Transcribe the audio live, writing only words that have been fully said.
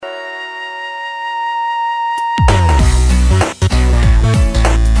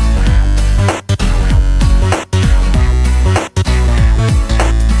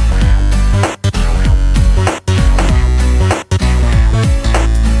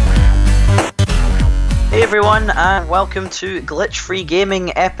everyone, and welcome to Glitch Free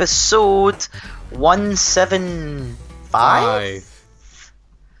Gaming episode 175.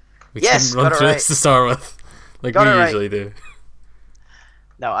 We Yes, didn't run got it through right. this to start with, like Got we it right. usually do.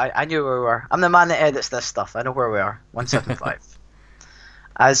 No, I knew where we were. I'm the man that edits this stuff. I know where we are. 175.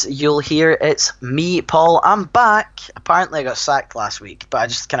 As you'll hear, it's me, Paul. I'm back. Apparently, I got sacked last week, but I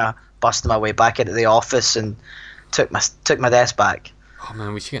just kind of busted my way back into the office and took my desk back. Oh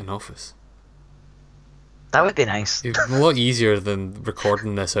man, we should get an office. That would be nice. It'd be a lot easier than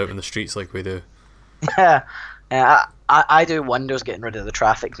recording this out in the streets like we do. Yeah, I do wonders getting rid of the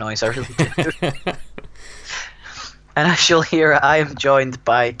traffic noise. I really do. And as you'll hear, I am joined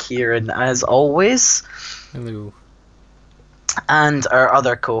by Kieran as always. Hello. And our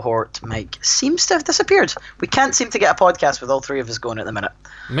other cohort, Mike, seems to have disappeared. We can't seem to get a podcast with all three of us going at the minute.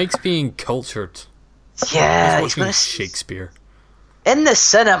 Mike's being cultured. Yeah, He's watching gonna Shakespeare. in the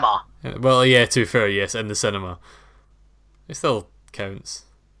cinema. Well, yeah, to be fair, yes, in the cinema. It still counts.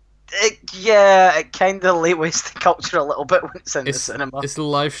 It kind of lateways the culture a little bit when it's in the cinema. It's the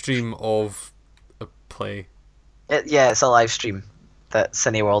live stream of a play. It's a live stream that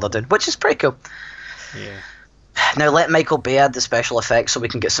Cineworld are doing, which is pretty cool. Yeah. Now let Michael Bay add the special effects so we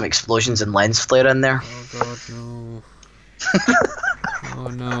can get some explosions and lens flare in there. Oh god, no. Oh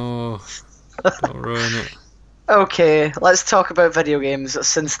no. Don't ruin it. Okay, let's talk about video games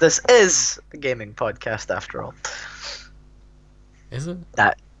since this is a gaming podcast after all. Is it?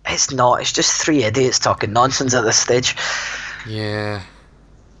 It's not, it's just three idiots talking nonsense at this stage. Yeah.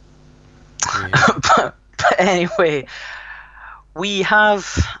 but anyway, we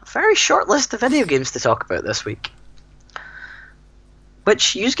have a very short list of video games to talk about this week.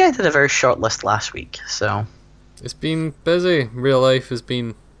 Which, you guys did a very short list last week, so... It's been busy. Real life has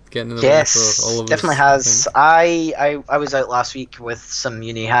been getting in the way for all of us. Definitely has. I was out last week with some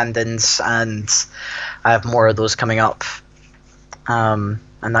uni hand-ins, and I have more of those coming up. And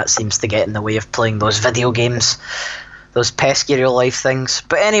that seems to get in the way of playing those video games, those pesky real life things.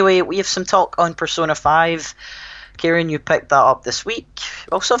 But anyway, we have some talk on Persona 5. Kieran, you picked that up this week.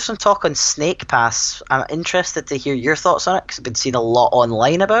 We also have some talk on Snake Pass. I'm interested to hear your thoughts on it, because I've been seeing a lot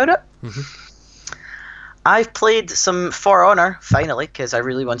online about it. Mm-hmm. I've played some For Honor, finally, because I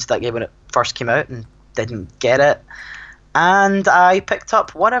really wanted that game when it first came out and didn't get it. And I picked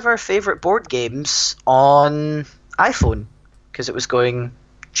up one of our favourite board games on iPhone, because it was going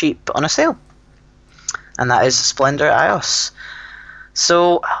cheap on a sale. And that is Splendor iOS.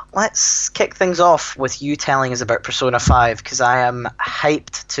 So let's kick things off with you telling us about Persona 5, because I am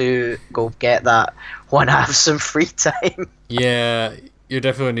hyped to go get that when I have some free time. Yeah, you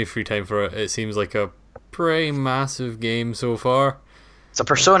definitely need free time for it. It seems like a pretty massive game so far. It's a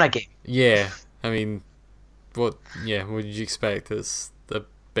Persona game. Yeah, I mean, what did you expect? It's the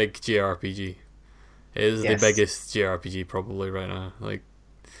big JRPG. It is the biggest JRPG probably right now. Like,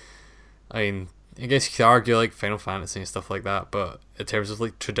 I mean, I guess you could argue like Final Fantasy and stuff like that, but in terms of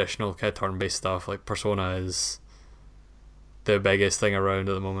like traditional kind of turn-based stuff, like Persona is the biggest thing around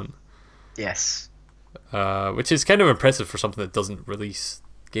at the moment. Yes. Which is kind of impressive for something that doesn't release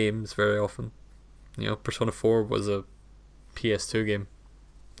games very often. You know, Persona 4 was a PS2 game.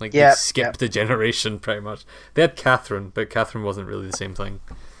 Like, they skipped a generation pretty much. They had Catherine, but Catherine wasn't really the same thing.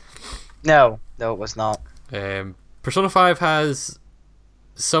 No, it was not. Persona 5 has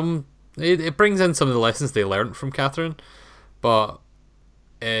some... It brings in some of the lessons they learned from Catherine, but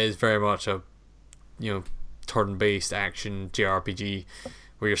it is very much a, turn-based action JRPG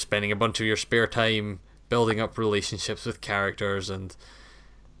where you're spending a bunch of your spare time building up relationships with characters, and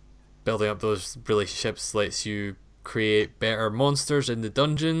building up those relationships lets you create better monsters in the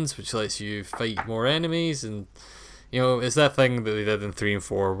dungeons, which lets you fight more enemies. And it's that thing that they did in 3 and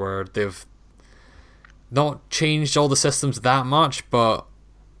 4 where they've not changed all the systems that much, but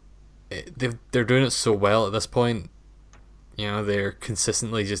they're doing it so well at this point. They're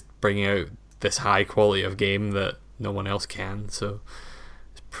consistently just bringing out this high quality of game that no one else can, so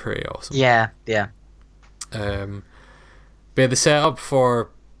it's pretty awesome. Yeah. But the setup for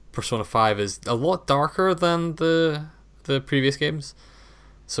Persona 5 is a lot darker than the previous games.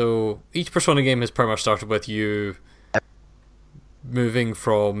 So each Persona game has pretty much started with you moving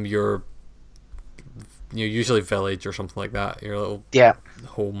from your usually village or something like that, your little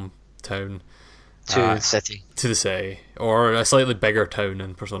hometown, to the city. To the city, or a slightly bigger town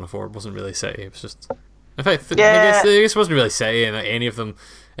in Persona 4. It wasn't really a city, it was just... In fact, I guess it wasn't really a city in any of them.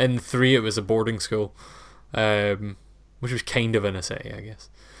 In 3 it was a boarding school, which was kind of in a city, I guess.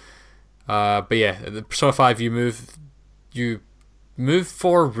 But yeah, the Persona 5 you move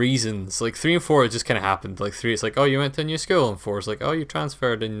for reasons. Like 3 and 4 it just kind of happened. Like 3 it's like, oh, you went to a new school, and 4 is like, oh, you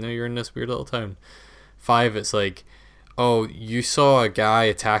transferred and now you're in this weird little town. 5 it's like, oh, you saw a guy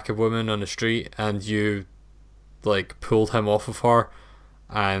attack a woman on the street and you like pulled him off of her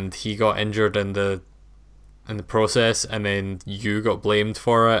and he got injured in the process, and then you got blamed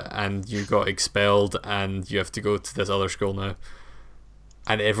for it and you got expelled and you have to go to this other school now,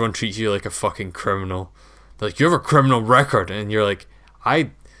 and everyone treats you like a fucking criminal. They're like, you have a criminal record, and you're like,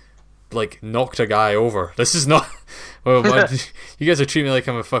 I like knocked a guy over. This is not well, you guys are treating me like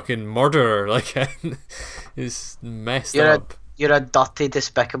I'm a fucking murderer. Like, it's messed up. You're a dirty,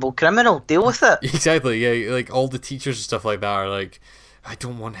 despicable criminal. Deal with it. Exactly, yeah. Like, all the teachers and stuff like that are like, I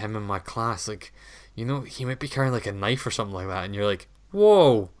don't want him in my class. Like, you know, he might be carrying like a knife or something like that. And you're like,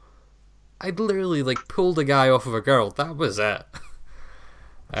 whoa, I literally like pulled a guy off of a girl. That was it.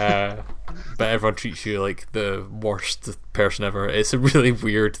 But everyone treats you like the worst person ever. It's a really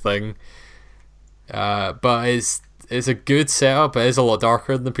weird thing. But it's a good setup. It is a lot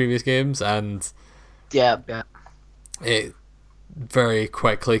darker than the previous games, and yeah, it very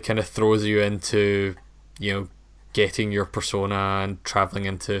quickly kind of throws you into, you know, getting your persona and traveling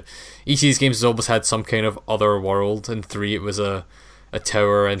into each of these games has always had some kind of other world. In 3 it was a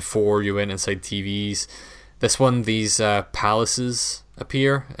tower, and 4 you went inside TVs. This one, these palaces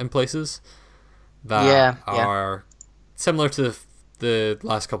appear in places that are similar to the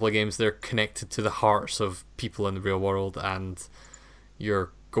last couple of games. They're connected to the hearts of people in the real world, and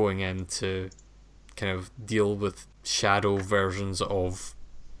you're going in to kind of deal with shadow versions of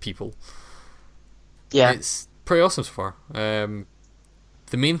people. Yeah, it's pretty awesome so far.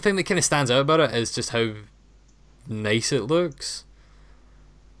 The main thing that kind of stands out about it is just how nice it looks.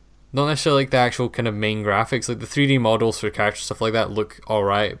 Not necessarily like the actual kind of main graphics. Like the 3D models for characters, stuff like that, look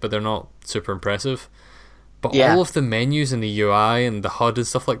alright, but they're not super impressive. But all of the menus and the UI and the HUD and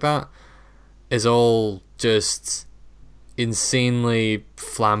stuff like that is all just insanely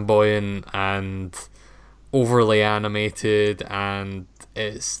flamboyant and overly animated, and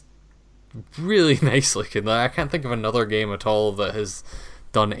it's really nice looking. Like, I can't think of another game at all that has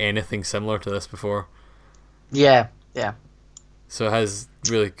done anything similar to this before. Yeah. So it has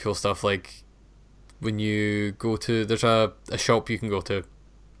really cool stuff, like when you go to, there's a shop you can go to,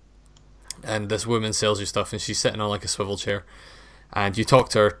 and this woman sells you stuff, and she's sitting on like a swivel chair, and you talk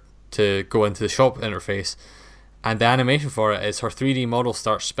to her to go into the shop interface, and the animation for it is her 3D model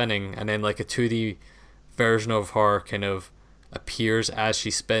starts spinning, and then like a 2D version of her kind of appears as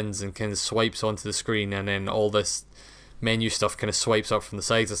she spins and kind of swipes onto the screen, and then all this menu stuff kind of swipes up from the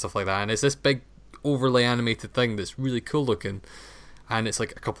sides and stuff like that, and it's this big overly animated thing that's really cool looking, and it's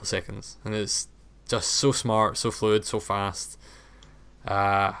like a couple of seconds, and it's just so smart, so fluid, so fast.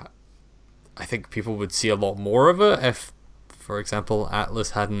 I think people would see a lot more of it if, for example,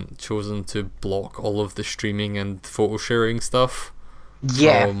 Atlas hadn't chosen to block all of the streaming and photo sharing stuff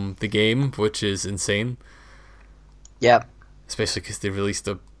from the game, which is insane. Yeah. Especially because they released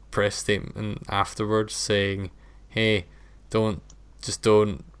a press statement afterwards saying, hey, don't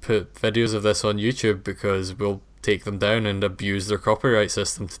put videos of this on YouTube because we'll take them down and abuse their copyright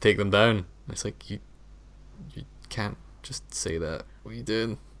system to take them down. It's like, you can't just say that. What are you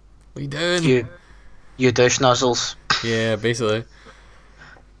doing? You douche nozzles. Yeah, basically.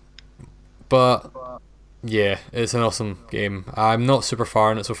 But yeah, it's an awesome game. I'm not super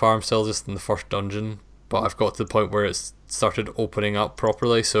far in it so far. I'm still just in the first dungeon, but I've got to the point where it's started opening up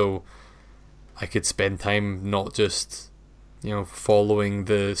properly, so I could spend time not just, you know, following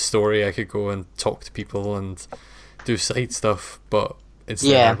the story. I could go and talk to people and do side stuff, but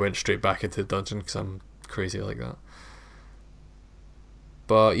instead I went straight back into the dungeon because I'm crazy like that.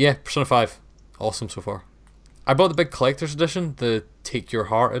 But yeah, Persona 5, awesome so far. I bought the big collector's edition, the Take Your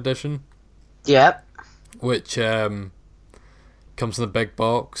Heart edition. Yep. Which comes in a big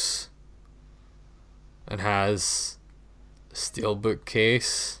box and has a steelbook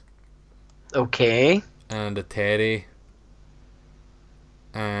case. Okay. And a teddy.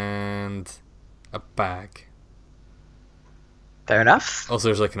 And a bag. Fair enough. Also,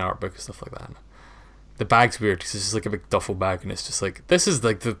 there's like an art book and stuff like that. The bag's weird because it's just like a big duffel bag, and it's just like, this is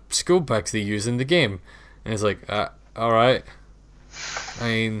like the school bags they use in the game. And it's like, alright. I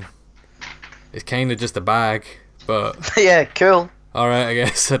mean, it's kind of just a bag, but yeah, cool. Alright, I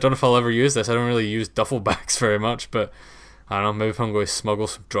guess. I don't know if I'll ever use this. I don't really use duffel bags very much, but I don't know, maybe if I'm going to smuggle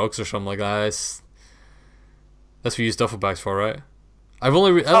some drugs or something like that. That's what you use duffel bags for, right? I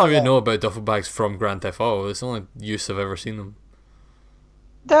don't really know about duffel bags from Grand Theft Auto. It's the only use I've ever seen them.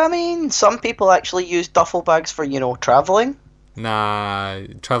 I mean, some people actually use duffel bags for, you know, travelling. Nah,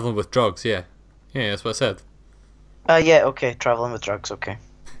 travelling with drugs, yeah. Yeah, that's what I said. Yeah, okay, travelling with drugs, okay.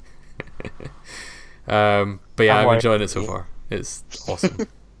 But yeah, I'm enjoying it so far. It's awesome.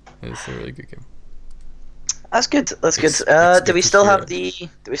 It's a really good game. That's good. That's good. It's Do good we to still hear have it.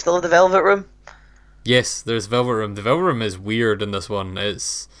 the Velvet Room? Yes, there's Velvet Room. The Velvet Room is weird in this one.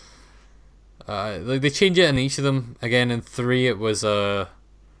 It's like they change it in each of them. Again, in three it was an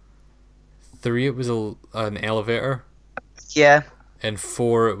elevator. Yeah. In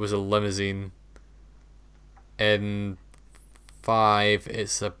 4 it was a limousine. In 5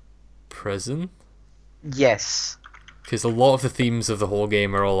 it's a prison. Yes. Because a lot of the themes of the whole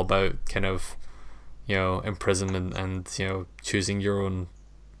game are all about kind of, imprisonment and choosing your own.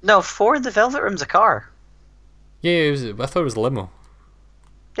 No, 4, the Velvet Room's a car. Yeah, I thought it was a limo.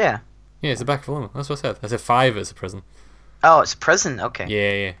 Yeah. Yeah, it's the back of a limo. That's what I said. I said 5 is a prison. Oh, it's a prison. Okay.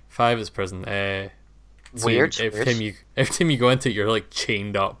 Yeah. 5 is prison. So Weird. Every time you go into it, you're like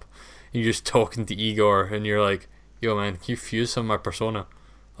chained up. You're just talking to Igor, and you're like, "Yo, man, can you fuse some of my persona?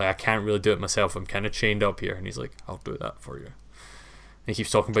 Like, I can't really do it myself. I'm kind of chained up here." And he's like, "I'll do that for you." And he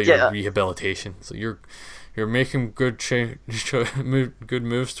keeps talking about your rehabilitation. So you're making good good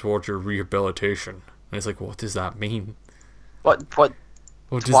moves towards your rehabilitation. And it's like, what does that mean? What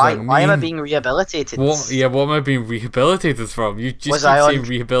What does why that mean? why am I being rehabilitated? What am I being rehabilitated from? You just Was keep I saying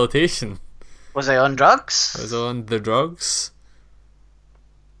rehabilitation. Was I on drugs? I was on the drugs.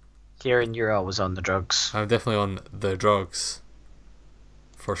 Kieran, you're always on the drugs. I'm definitely on the drugs.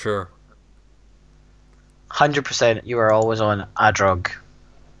 For sure. 100% you are always on a drug.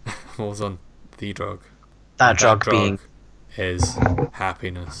 I'm always on the drug. That drug being... is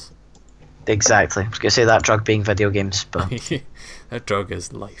happiness. Exactly. I was going to say that drug being video games, but... That drug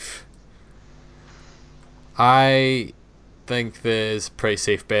is life. I think there's a pretty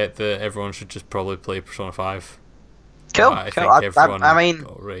safe bet that everyone should just probably play Persona 5. Cool. I cool. think everyone I mean,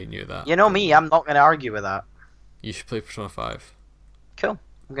 already knew that. you know me, I'm not going to argue with that. You should play Persona 5. Cool.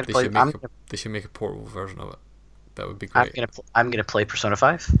 I'm going to They play... should make a portable version of it. That would be great. I'm going to play Persona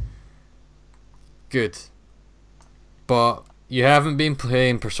 5. Good. But you haven't been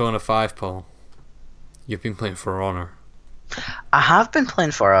playing Persona 5, Paul. You've been playing For Honor. I have been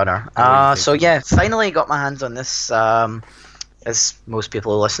playing For Honor. So yeah, finally got my hands on this. As most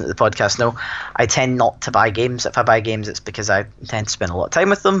people who listen to the podcast know, I tend not to buy games. If I buy games, it's because I tend to spend a lot of time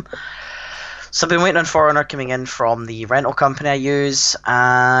with them. So I've been waiting on For Honor coming in from the rental company I use,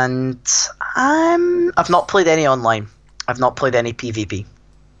 and I've not played any online. I've not played any PvP.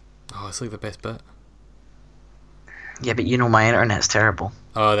 Oh, it's like the best bit. Yeah, but you know my internet's terrible.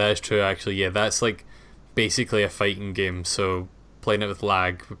 Oh, that is true, actually. Yeah, that's like basically a fighting game, so playing it with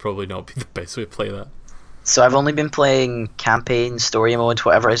lag would probably not be the best way to play that. So I've only been playing campaign, story mode,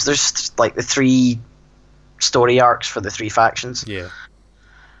 whatever it is. There's like the 3 story arcs for the 3 factions. Yeah.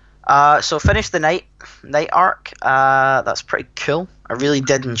 So finished the night arc. That's pretty cool. I really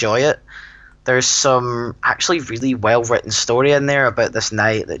did enjoy it. There's some actually really well written story in there about this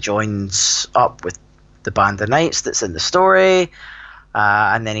knight that joins up with the band of knights that's in the story.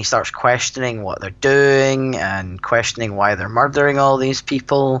 And then he starts questioning what they're doing and questioning why they're murdering all these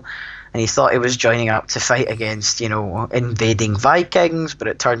people. And he thought he was joining up to fight against, invading Vikings, but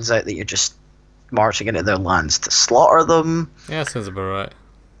it turns out that you're just marching into their lands to slaughter them. Yeah, sounds about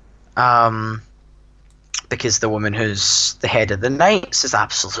right. Because the woman who's the head of the knights is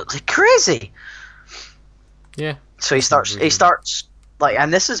absolutely crazy. Yeah. So he starts like,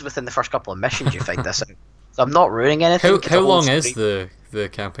 and this is within the first couple of missions you find this out. So I'm not ruining anything. How long is the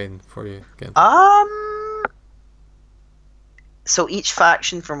campaign for you again? So each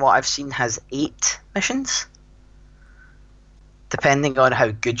faction, from what I've seen, has 8 missions. Depending on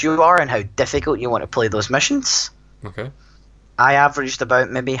how good you are and how difficult you want to play those missions. Okay. I averaged about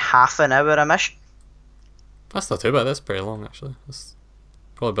maybe half an hour a mission. That's not too bad. That's pretty long, actually. That's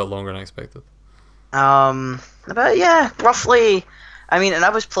probably a bit longer than I expected. Roughly. I mean, and I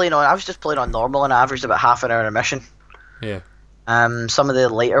was just playing on normal, and I averaged about half an hour a mission. Yeah. Some of the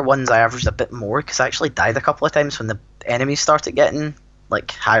later ones I averaged a bit more because I actually died a couple of times when the enemies started getting like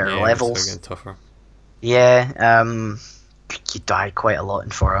higher levels. Getting tougher. Yeah. You die quite a lot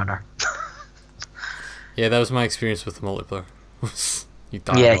in For Honor. Yeah, that was my experience with the multiplayer. You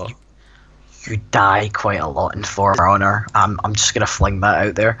die a lot. You die quite a lot in For Honor. I'm just gonna fling that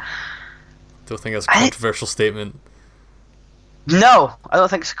out there. Don't think that's a controversial statement. No, I don't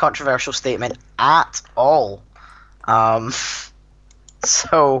think it's a controversial statement at all.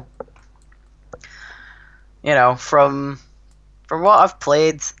 So, from what I've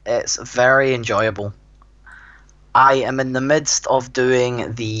played, it's very enjoyable. I am in the midst of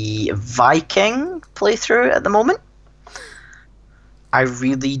doing the Viking playthrough at the moment. I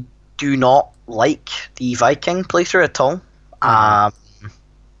really do not like the Viking playthrough at all. I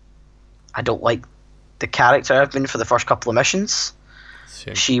don't like the character I've been for the first couple of missions.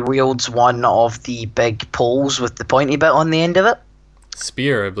 Shame. She wields one of the big poles with the pointy bit on the end of it.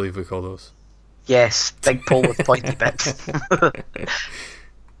 Spear, I believe we call those. Yes, big pole with pointy bit.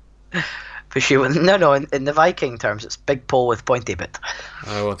 But she no, in the Viking terms, it's big pole with pointy bit.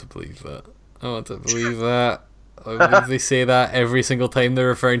 I want to believe that. I believe they say that every single time they're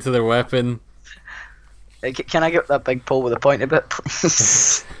referring to their weapon. Can I get that big pole with a pointy bit,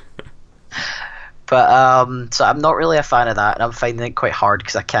 please? But so I'm not really a fan of that, and I'm finding it quite hard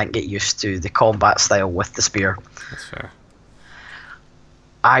because I can't get used to the combat style with the spear. That's fair.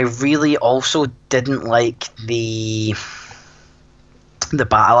 I really also didn't like the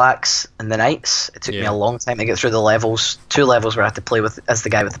battle axe and the knights. It took me a long time to get through the levels. 2 levels where I had to play with as the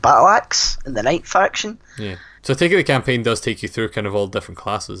guy with the battle axe in the knight faction. Yeah. So I take it the campaign does take you through kind of all different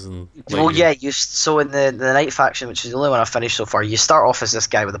classes and. So in the knight faction, which is the only one I've finished so far, you start off as this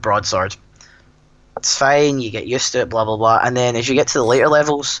guy with a broadsword. It's fine, you get used to it, blah blah blah, and then as you get to the later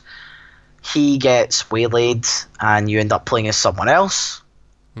levels, he gets waylaid, and you end up playing as someone else.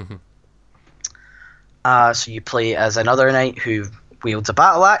 Mm-hmm. So you play as another knight who wields a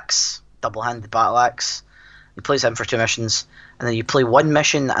battle axe, double-handed battle axe. You play him for 2 missions, and then you play one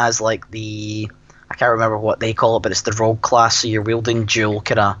mission as like I can't remember what they call it, but it's the rogue class. So you're wielding dual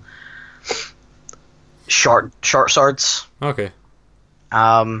kind of short swords. Okay.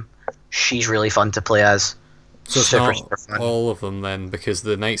 She's really fun to play as. So it's not fun. All of them then, because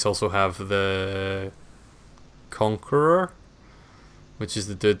the knights also have the Conqueror, which is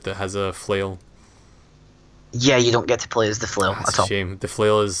the dude that has a flail. Yeah, you don't get to play as the flail That's at all. a shame. The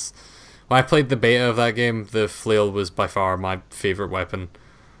flail is... When I played the beta of that game, the flail was by far my favourite weapon,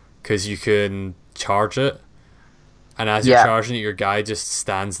 because you can charge it, and as you're charging it, your guy just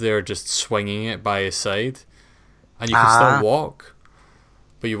stands there just swinging it by his side, and you can still walk,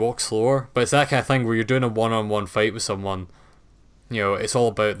 but you walk slower. But it's that kind of thing where you're doing a one-on-one fight with someone, you know, it's all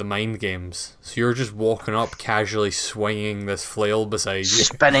about the mind games. So you're just walking up casually swinging this flail beside you.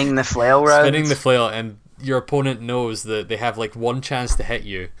 Spinning the flail around. Spinning the flail, and your opponent knows that they have like one chance to hit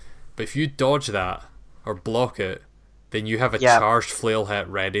you, but if you dodge that or block it, then you have a charged flail hit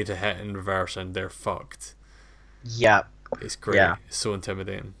ready to hit in reverse, and they're fucked. Yeah. It's great. Yeah. It's so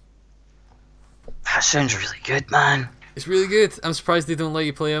intimidating. That sounds really good, man. It's really good. I'm surprised they don't let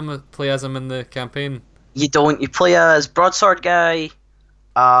you play as him in the campaign. You don't. You play as broadsword guy,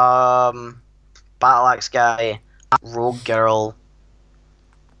 battle axe guy, rogue girl,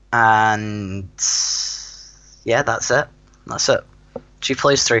 and yeah, that's it. That's it. She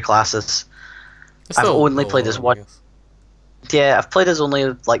plays 3 classes. I've only played as one. Yeah, I've played as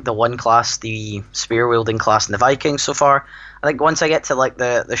only like the one class, the spear wielding class in the Vikings so far. I think once I get to like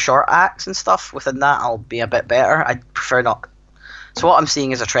the short axe and stuff within that, I'll be a bit better. I prefer not. So what I'm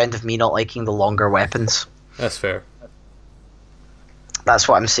seeing is a trend of me not liking the longer weapons. That's fair. That's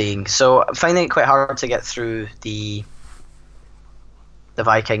what I'm seeing. So I'm finding it quite hard to get through the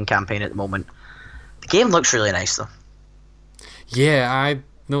Viking campaign at the moment. The game looks really nice though. Yeah, I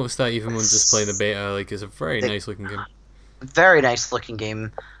noticed that even when just playing the beta. Like, it's a very nice looking game. Very nice looking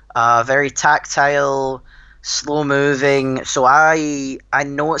game. Very tactile, slow moving. So I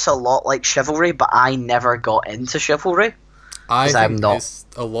know it's a lot like Chivalry, but I never got into Chivalry. I think it's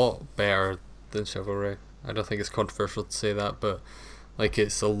a lot better than Chivalry. I don't think it's controversial to say that, but like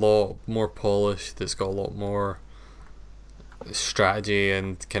it's a lot more polished. It's got a lot more strategy,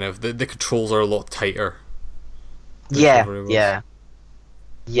 and kind of the controls are a lot tighter. Yeah.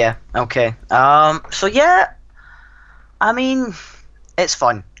 Okay. So yeah, I mean, it's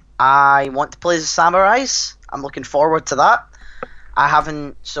fun. I want to play as samurais. I'm looking forward to that. I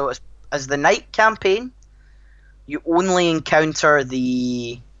haven't. So as the knight campaign, you only encounter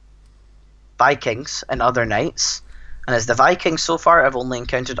the Vikings and other knights, and as the Vikings so far, I've only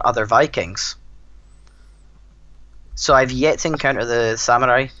encountered other Vikings. So I've yet to encounter the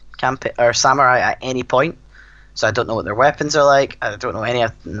samurai samurai at any point. So I don't know what their weapons are like. I don't know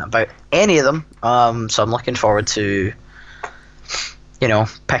about any of them. So I'm looking forward to,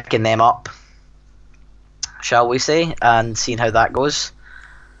 picking them up, shall we say, and seeing how that goes.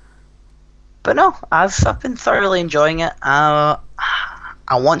 But no, I've been thoroughly enjoying it. I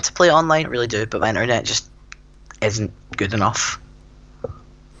want to play online, I really do, but my internet just isn't good enough.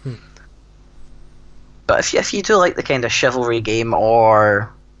 But if you do like the kind of Chivalry game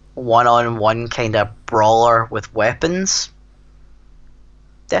or one-on-one kind of brawler with weapons,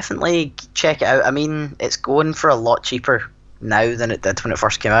 definitely check it out. I mean, it's going for a lot cheaper now than it did when it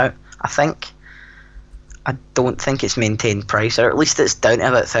first came out, I think. I don't think it's maintained price, or at least it's down to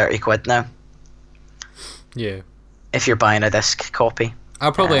about 30 quid now. Yeah. If you're buying a disc copy.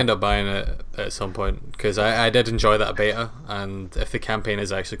 I'll probably end up buying it at some point because I did enjoy that beta, and if the campaign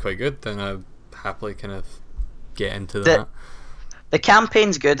is actually quite good, then I'll happily kind of get into that. The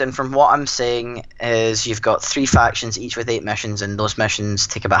campaign's good, and from what I'm saying is you've got 3 factions, each with 8 missions, and those missions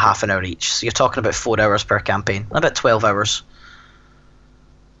take about half an hour each. So you're talking about 4 hours per campaign, about 12 hours,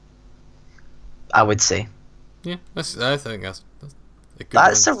 I would say. Yeah, I think that's a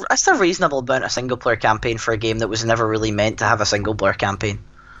good. That's a reasonable amount of single player campaign for a game that was never really meant to have a single player campaign.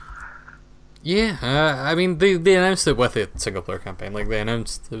 Yeah, I mean they announced it with a single player campaign. Like they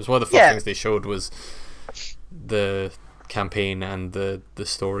announced, it was one of the first things they showed was the campaign and the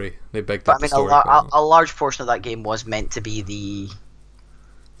story. They bigged up the story. A large portion of that game was meant to be the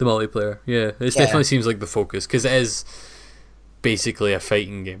multiplayer. Yeah, it definitely seems like the focus because it is basically a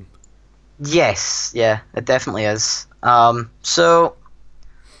fighting game. Yes, yeah, it definitely is. So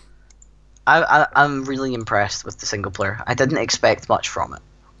I'm really impressed with the single player. I didn't expect much from it.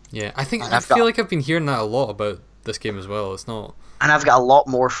 Yeah, I feel like I've been hearing that a lot about this game as well. It's not, and I've got a lot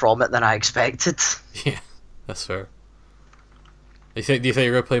more from it than I expected. Yeah, that's fair. Do you think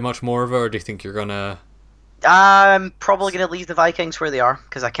you're gonna play much more of it, or do you think you're gonna? I'm probably gonna leave the Vikings where they are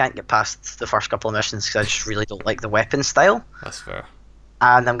because I can't get past the first couple of missions because I just really don't like the weapon style. That's fair.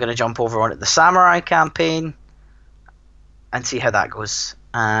 And I'm gonna jump over onto the Samurai campaign and see how that goes,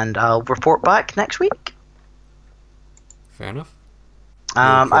 and I'll report back next week. Fair enough.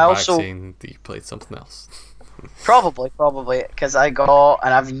 I also saying that you played something else. probably because I got,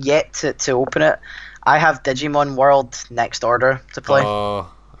 and I've yet to open it. I have Digimon World Next Order to play.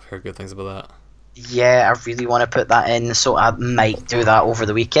 Oh, I've heard good things about that. Yeah, I really want to put that in, so I might do that over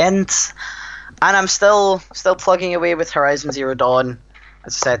the weekend. And I'm still plugging away with Horizon Zero Dawn.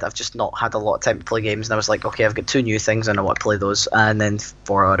 As I said, I've just not had a lot of time to play games, and I was like, okay, I've got 2 new things and I want to play those. And then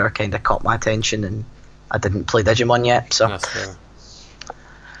For Honor kind of caught my attention, and I didn't play Digimon yet, so that's fair.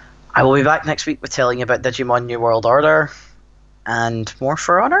 I will be back next week with telling you about Digimon New World Order and more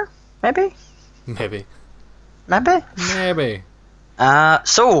For Honor, maybe.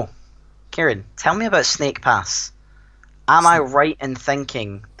 So, Kieran, tell me about Snake Pass. Am I right in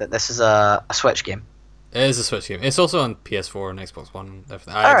thinking that this is a Switch game? It is a Switch game. It's also on PS4 and Xbox One. I just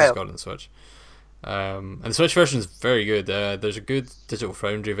got it on Switch. And the Switch version is very good. There's a good Digital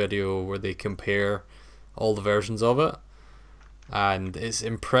Foundry video where they compare all the versions of it, and it's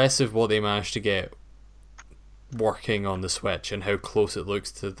impressive what they managed to get working on the Switch and how close it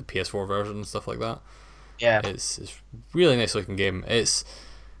looks to the PS4 version and stuff like that. Yeah, it's really nice looking game. It's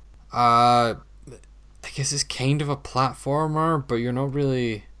I guess it's kind of a platformer, but you're not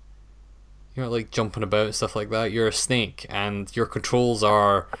like jumping about and stuff like that. You're a snake, and your controls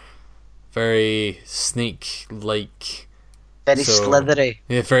are very snake-like. Very slithery.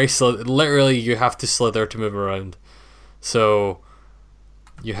 Yeah, very literally, you have to slither to move around. So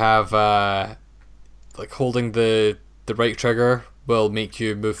you have like holding the right trigger will make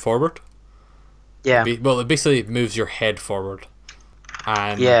you move forward. Yeah. Well, it basically moves your head forward,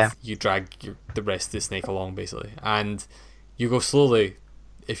 and you drag the rest of the snake along, basically. And you go slowly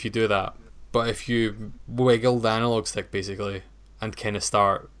if you do that. But if you wiggle the analog stick, basically, and kind of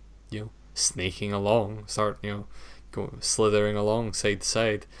start, snaking along, go slithering along side to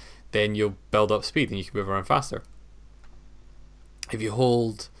side, then you'll build up speed and you can move around faster. If you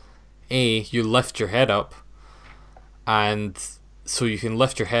hold A, you lift your head up, and so you can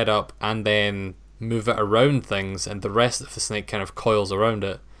lift your head up and then move it around things, and the rest of the snake kind of coils around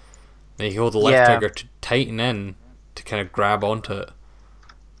it. Then you hold the left trigger to tighten in to kind of grab onto it,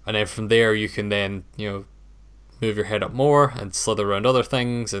 and then from there you can then move your head up more and slither around other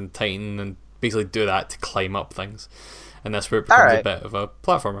things and tighten and basically do that to climb up things, and that's where it becomes a bit of a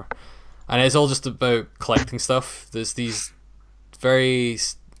platformer. And it's all just about collecting stuff. There's these very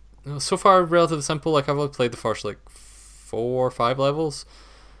so far relatively simple, like I've only played the first 4 or 5 levels,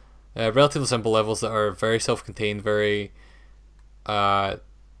 relatively simple levels that are very self-contained, very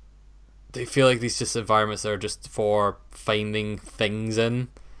they feel like these just environments that are just for finding things in.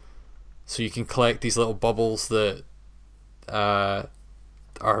 So you can collect these little bubbles that are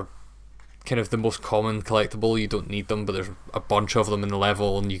kind of the most common collectible. You don't need them, but there's a bunch of them in the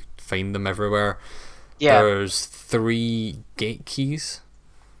level and you find them everywhere. Yeah. There's 3 gate keys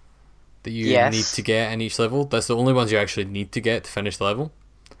that you need to get in each level. That's the only ones you actually need to get to finish the level.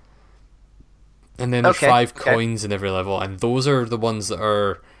 And then there's 5 coins in every level, and those are the ones that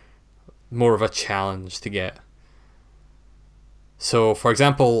are more of a challenge to get. So, for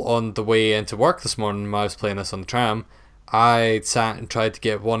example, on the way into work this morning, when I was playing this on the tram, I sat and tried to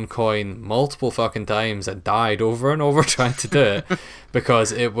get 1 coin multiple fucking times and died over and over trying to do it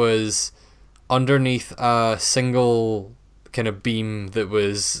because it was underneath a single kind of beam that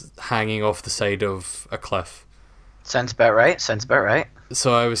was hanging off the side of a cliff. Sounds about right.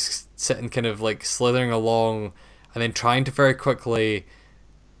 So I was sitting kind of like slithering along and then trying to very quickly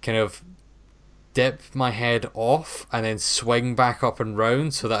kind of dip my head off and then swing back up and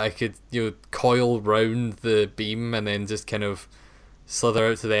round so that I could, coil round the beam and then just kind of slither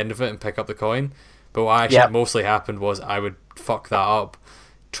out to the end of it and pick up the coin. But what actually mostly happened was I would fuck that up,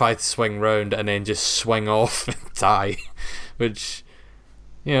 try to swing round and then just swing off and die, which,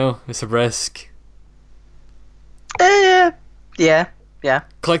 it's a risk. Yeah.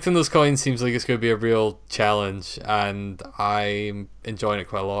 Collecting those coins seems like it's going to be a real challenge, and I'm enjoying it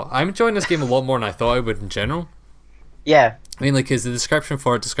quite a lot. I'm enjoying this game a lot more than I thought I would in general. Yeah. Mainly because the description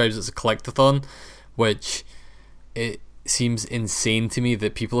for it describes it as a collectathon, which it seems insane to me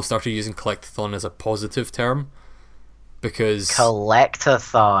that people have started using collectathon as a positive term. Because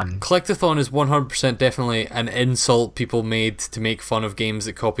collectathon is 100% definitely an insult people made to make fun of games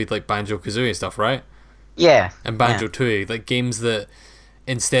that copied like Banjo-Kazooie and stuff, right? Yeah. And Banjo-Tooie, like games that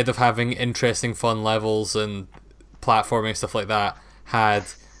instead of having interesting fun levels and platforming and stuff like that, had,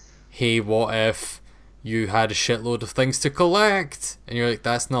 hey, what if you had a shitload of things to collect? And you're like,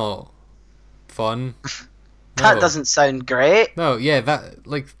 that's not fun. That doesn't sound great. No, yeah,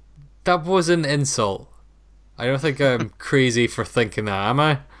 that was an insult. I don't think I'm crazy for thinking that, am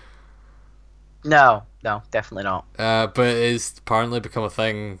I? No, definitely not. But it's apparently become a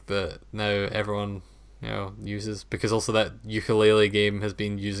thing that now everyone uses, because also that ukulele game has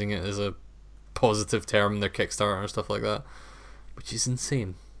been using it as a positive term in their Kickstarter and stuff like that, which is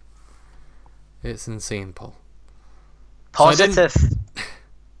insane. It's insane, Paul. Positive. So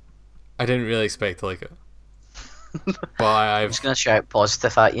I didn't really expect to like it. But I'm just going to shout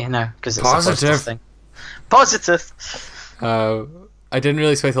positive at you now, because it's positive. a positive thing. Positive! I didn't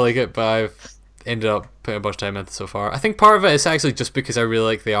really expect to like it, but I've ended up putting a bunch of time into it so far. I think part of it is actually just because I really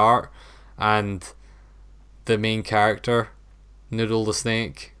like the art and the main character, Noodle the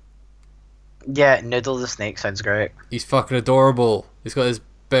Snake. Yeah, Noodle the Snake sounds great. He's fucking adorable. He's got this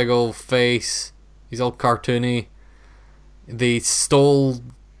big old face. He's all cartoony. They stole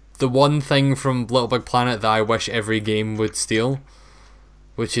the one thing from Little Big Planet that I wish every game would steal,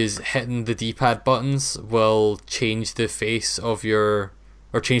 which is hitting the D-pad buttons will change the face of or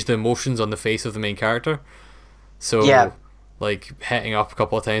change the emotions on the face of the main character. So, like, hitting up a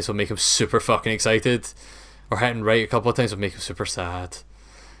couple of times will make him super fucking excited, or hitting right a couple of times will make him super sad.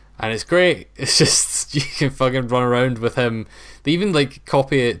 And it's great. It's just, you can fucking run around with him. They even, like,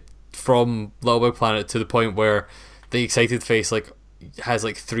 copy it from Little Big Planet to the point where the excited face, like, has,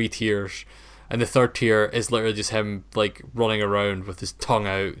 like, 3 tiers. And the third tier is literally just him, like, running around with his tongue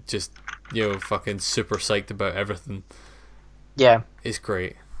out, just, fucking super psyched about everything. Yeah. It's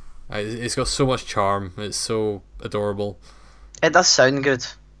great. It's got so much charm. It's so adorable. It does sound good.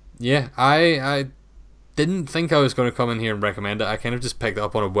 Yeah, I didn't think I was going to come in here and recommend it. I kind of just picked it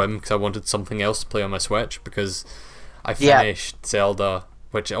up on a whim because I wanted something else to play on my Switch, because I finished Zelda,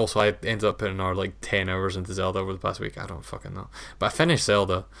 which also I ended up putting like 10 hours into Zelda over the past week. I don't fucking know. But I finished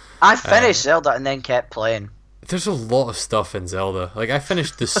Zelda. I finished Zelda and then kept playing. There's a lot of stuff in Zelda. Like, I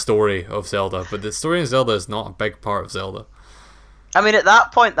finished the story of Zelda, but the story in Zelda is not a big part of Zelda. I mean, at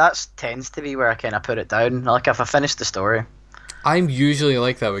that point, that tends to be where I kind of put it down. Like, if I finish the story. I'm usually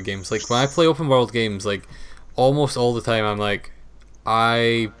like that with games. Like, when I play open world games, like, almost all the time I'm like,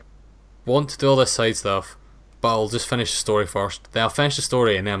 I want to do all this side stuff, but I'll just finish the story first. Then I'll finish the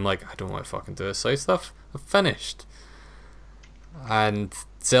story, and then I'm like, I don't want to fucking do this side stuff. I've finished. And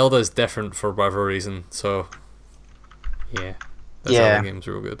Zelda is different for whatever reason, so yeah. The Zelda game's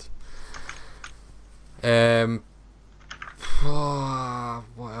real good.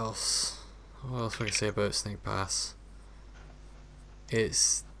 What else? What else can I say about Snake Pass?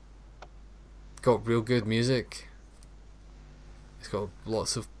 It's got real good music. It's got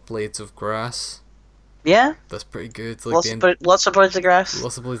lots of blades of grass. Yeah? That's pretty good. Like lots of blades of grass?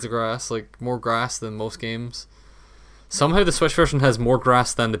 Lots of blades of grass. Like, more grass than most games. Somehow the Switch version has more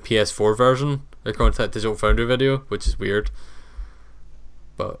grass than the PS4 version, according to that Digital Foundry video, which is weird.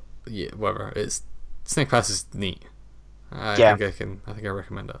 But, yeah, whatever. Snake Pass is neat. I think I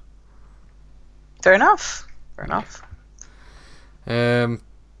recommend it. Fair enough.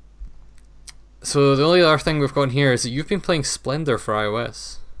 So the only other thing we've got in here is that you've been playing Splendor for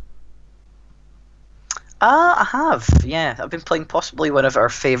iOS. I have, yeah. I've been playing possibly one of our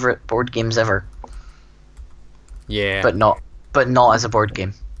favourite board games ever. Yeah. But not as a board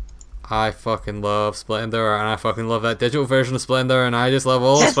game. I fucking love Splendor, and I fucking love that digital version of Splendor, and I just love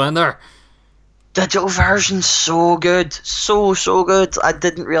all of Splendor. Digital version's so good, so good. I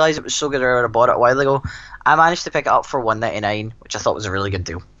didn't realize it was so good. I bought it a while ago. I managed to pick it up for $1.99, which I thought was a really good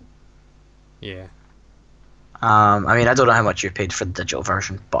deal. Yeah. I mean, I don't know how much you paid for the digital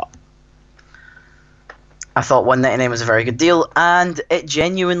version, but I thought $1.99 was a very good deal, and it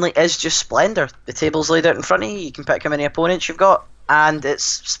genuinely is just Splendor. The table's laid out in front of you. You can pick how many opponents you've got, and it's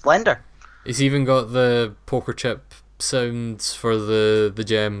Splendor. It's even got the poker chip sounds for the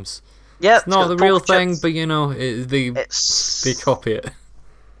gems. Yeah, it's not the real thing, chips. but you know, they copy it.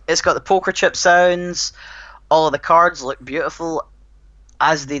 It's got the poker chip sounds. All of the cards look beautiful,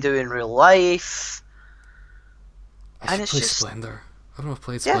 as they do in real life. I should play Splendor. I don't know if I've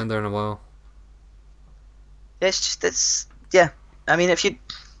played Splendor in a while. Yeah. I mean,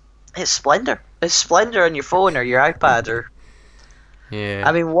 it's Splendor. It's Splendor on your phone or your iPad or. Yeah.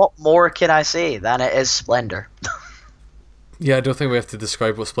 I mean, what more can I say than it is Splendor? Yeah, I don't think we have to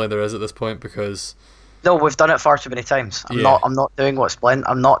describe what Splendor is at this point because. No, we've done it far too many times. I'm not doing what Splendor.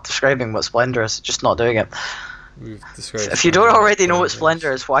 I'm not describing what Splendor is. Just not doing it. We've described. If you don't already know what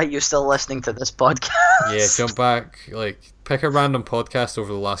Splendor is, why are you still listening to this podcast? Yeah, jump back. Pick a random podcast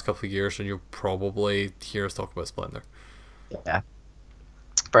over the last couple of years, and you'll probably hear us talk about Splendor. Yeah,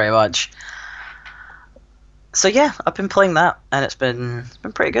 pretty much. So yeah, I've been playing that, and it's been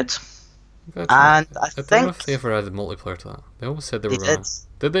pretty good. And I don't know think if they ever added multiplayer to that. They always said they were did. going.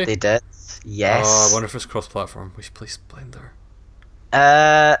 Did they? They did. Yes. Oh, I wonder if it's cross-platform. We should play Splendor.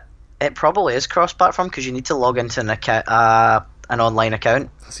 It probably is cross-platform because you need to log into an online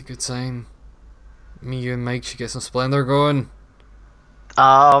account. That's a good sign. Me, you, and Mike should get some Splendor going.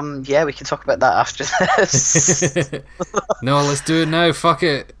 Yeah, we can talk about that after this. No, let's do it now. Fuck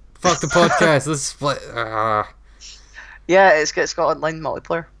it. Fuck the podcast. Let's split. Yeah, it's got online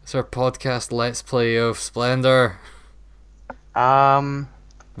multiplayer. It's our podcast Let's Play of Splendor. Well,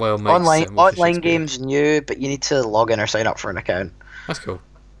 Mike's online game's new, but you need to log in or sign up for an account. That's cool.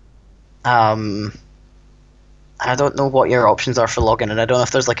 I don't know what your options are for login, and I don't know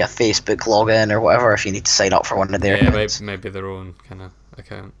if there's like a Facebook login or whatever. If you need to sign up for one of their accounts. Maybe their own kind of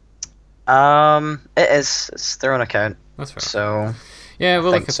account. It is. It's their own account. That's fair. So yeah,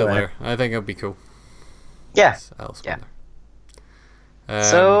 we'll look at it later. I think it'll be cool. Yeah. Yeah.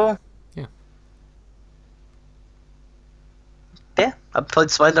 So yeah, I've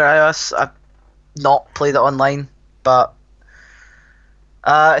played Splendor iOS. I've not played it online, but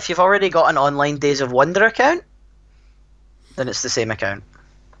if you've already got an online Days of Wonder account, then it's the same account.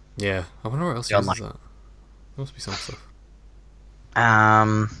 Yeah, I wonder what else uses that. There must be some stuff.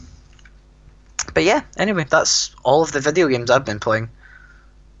 But yeah, anyway, that's all of the video games I've been playing.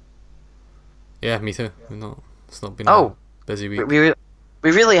 Yeah, me too. It's not been a busy week. We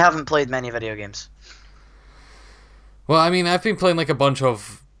really haven't played many video games. Well, I mean, I've been playing like a bunch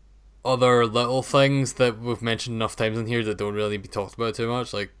of other little things that we've mentioned enough times in here that don't really be talked about too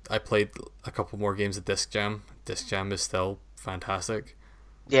much. Like, I played a couple more games of Disc Jam. Disc Jam is still fantastic.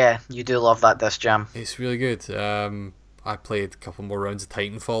 Yeah, you do love that Disc Jam. It's really good. I played a couple more rounds of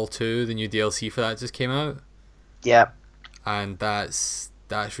Titanfall 2. The new DLC for that just came out. Yeah. And that's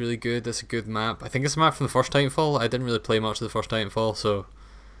really good. That's a good map. I think it's a map from the first Titanfall. I didn't really play much of the first Titanfall, so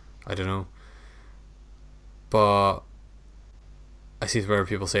I don't know. But I see where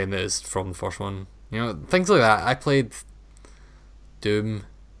people saying that it's from the first one. You know, things like that. I played Doom.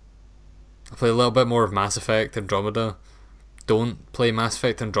 I played a little bit more of Mass Effect Andromeda. Don't play Mass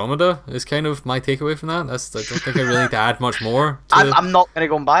Effect Andromeda is kind of my takeaway from that. I don't think I really need to add much more. I'm not going to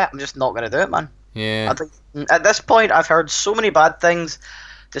go and buy it. I'm just not going to do it, man. Yeah. I think at this point, I've heard so many bad things,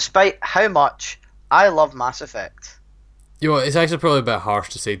 despite how much I love Mass Effect. You know, it's actually probably a bit harsh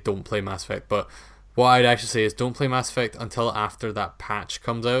to say don't play Mass Effect, but what I'd actually say is don't play Mass Effect until after that patch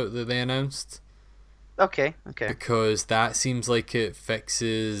comes out that they announced. Okay. Because that seems like it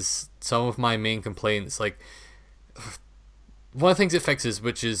fixes some of my main complaints. Like, one of the things it fixes,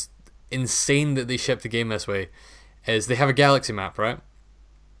 which is insane that they shipped the game this way, is they have a galaxy map, right?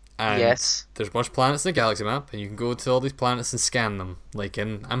 And yes. There's a bunch of planets in the galaxy map, and you can go to all these planets and scan them, like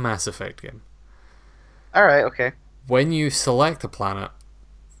in a Mass Effect game. Alright, okay. When you select a planet,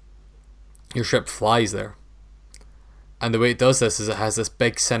 your ship flies there. And the way it does this is it has this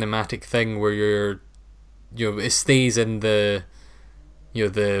big cinematic thing where it stays in the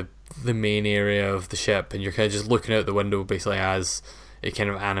main area of the ship, and you're kind of just looking out the window basically as it kind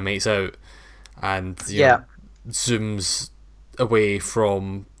of animates out and zooms away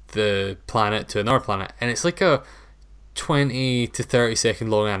from the planet to another planet, and it's like a 20 to 30 second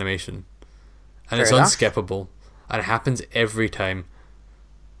long animation, and it's unskippable, and it happens every time.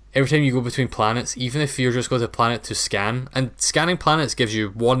 every time you go between planets, even if you're just going to a planet to scan, and scanning planets gives you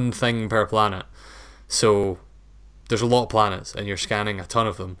one thing per planet, so there's a lot of planets and you're scanning a ton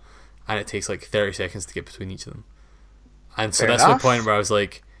of them, and it takes like 30 seconds to get between each of them. And so that's the point where I was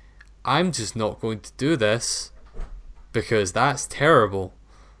like, I'm just not going to do this because that's terrible.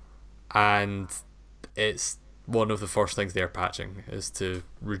 And it's one of the first things they're patching is to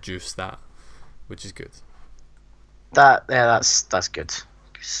reduce that, which is good. That's good.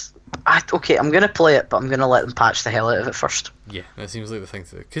 Okay, I'm gonna play it, but I'm gonna let them patch the hell out of it first. Yeah, that seems like the thing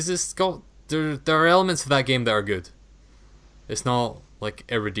to do, because it's got there are elements of that game that are good. It's not like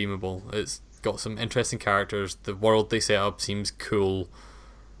irredeemable. It's got some interesting characters. The world they set up seems cool,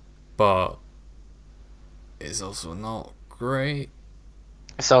 but it's also not great.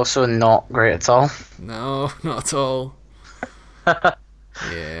 It's also not great at all. No, not at all.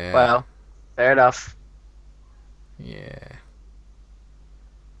 Yeah. Well, fair enough. Yeah.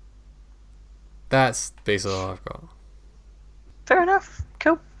 That's basically all I've got. Fair enough.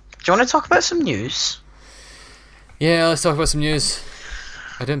 Cool. Do you want to talk about some news? Yeah, let's talk about some news.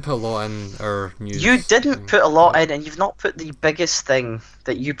 I didn't put a lot in our news. You didn't put a lot in, and you've not put the biggest thing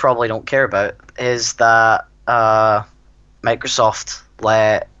that you probably don't care about, is that Microsoft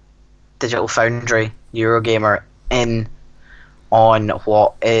let Digital Foundry, Eurogamer, in on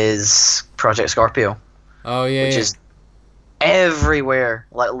what is Project Scorpio. Oh yeah, which is everywhere.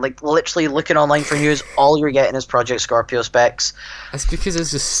 Like literally looking online for news, all you're getting is Project Scorpio specs. It's because it's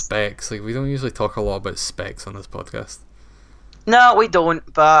just specs. Like, we don't usually talk a lot about specs on this podcast. No, we don't.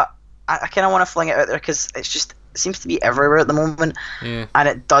 But I kind of want to fling it out there because it seems to be everywhere at the moment. Yeah. And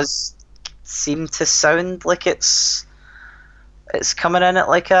it does seem to sound like it's coming in at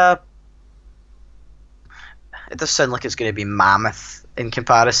like a. It does sound like it's going to be mammoth in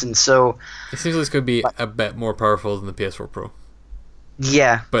comparison. So it seems like it's going to be a bit more powerful than the PS4 Pro.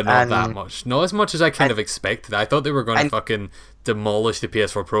 Yeah, but not that much. Not as much as I kind of expected. I thought they were going to fucking demolish the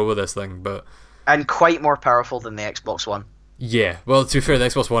PS4 Pro with this thing, but and quite more powerful than the Xbox One. Yeah, well, to be fair, the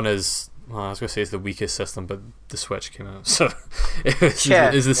Xbox One is. Well, I was going to say it's the weakest system, but the Switch came out, so it's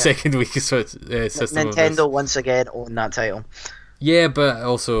the second weakest system. Nintendo once again owned that title. Yeah, but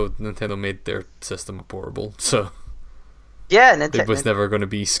also Nintendo made their system portable, so yeah, it was never going to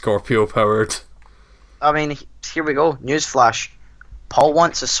be Scorpio powered. I mean, here we go. Newsflash: Paul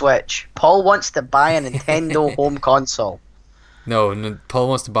wants a Switch. Paul wants to buy a Nintendo home console. No, Paul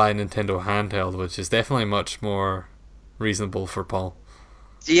wants to buy a Nintendo handheld, which is definitely much more reasonable for Paul.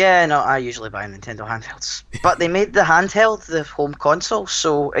 Yeah, no, I usually buy Nintendo handhelds. But they made the handheld the home console,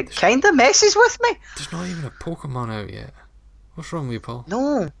 so it kind of messes with me. There's not even a Pokemon out yet. What's wrong with you, Paul?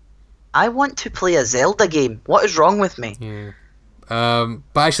 No. I want to play a Zelda game. What is wrong with me? Yeah.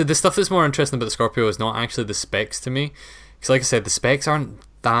 But actually, the stuff that's more interesting about the Scorpio is not actually the specs to me. Because like I said, the specs aren't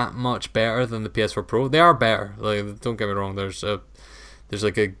that much better than the PS4 Pro. They are better. Like, don't get me wrong. There's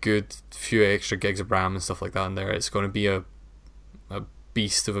like a good few extra gigs of RAM and stuff like that in there. It's going to be a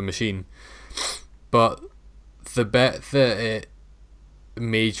beast of a machine. But the bit that it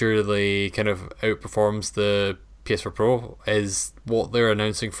majorly kind of outperforms the PS4 Pro is what they're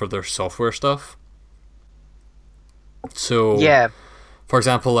announcing for their software stuff. So, yeah, for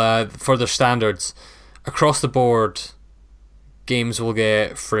example, for their standards, across the board, games will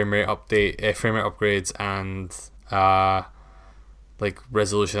get frame rate upgrades, and like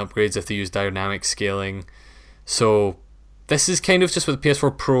resolution upgrades if they use dynamic scaling. So this is kind of just what the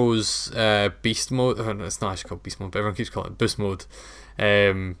PS4 Pro's Beast Mode. It's not actually called Beast Mode, but everyone keeps calling it Boost Mode.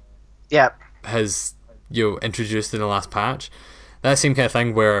 Has introduced in the last patch. That same kind of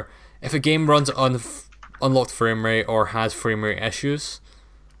thing where if a game runs on unlocked frame rate or has frame rate issues,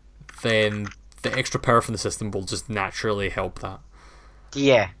 then the extra power from the system will just naturally help that.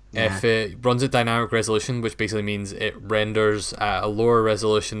 Yeah. If it runs at dynamic resolution, which basically means it renders at a lower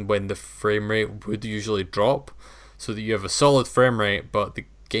resolution when the frame rate would usually drop, so that you have a solid frame rate, but the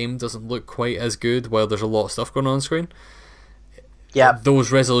game doesn't look quite as good while there's a lot of stuff going on screen. Yeah,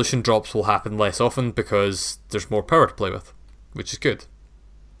 those resolution drops will happen less often because there's more power to play with, which is good.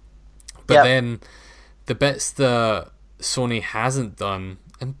 But then the bits that Sony hasn't done,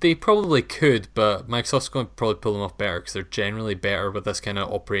 and they probably could, but Microsoft's going to probably pull them off better because they're generally better with this kind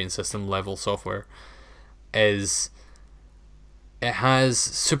of operating system level software, is it has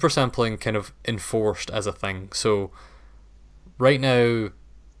super sampling kind of enforced as a thing. So right now,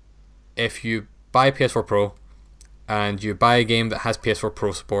 if you buy PS4 Pro and you buy a game that has PS4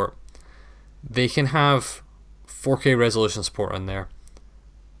 Pro support, they can have 4K resolution support in there,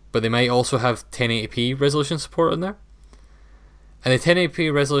 but they might also have 1080p resolution support in there. And the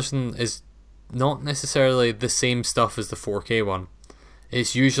 1080p resolution is not necessarily the same stuff as the 4K one.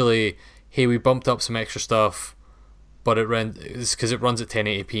 It's usually, hey, we bumped up some extra stuff, but it's because it runs at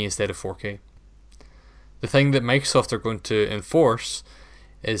 1080p instead of 4K. The thing that Microsoft are going to enforce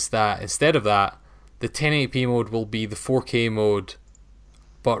is that instead of that, the 1080p mode will be the 4K mode,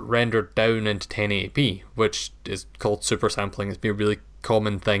 but rendered down into 1080p, which is called super sampling. It's been a really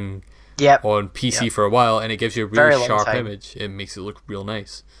common thing on PC for a while, and it gives you a really sharp image. It makes it look real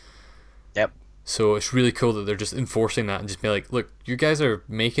nice. Yep. So it's really cool that they're just enforcing that and just be like, look, you guys are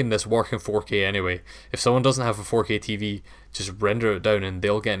making this work in 4K anyway. If someone doesn't have a 4K TV, just render it down and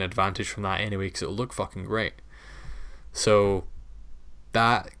they'll get an advantage from that anyway because it'll look fucking great. So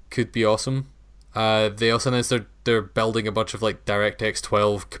that could be awesome. They also announced they're building a bunch of like DirectX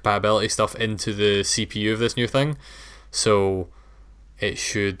 12 compatibility stuff into the CPU of this new thing. So it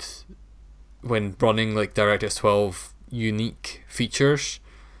should, when running like DirectX 12 unique features,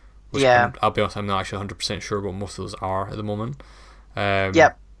 which I'll be honest, I'm not actually 100% sure what most of those are at the moment.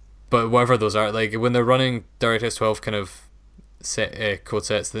 But whatever those are, like when they're running DirectX 12 kind of code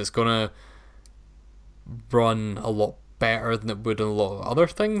sets, then it's gonna run a lot better than it would in a lot of other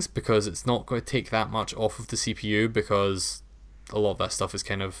things, because it's not going to take that much off of the CPU, because a lot of that stuff is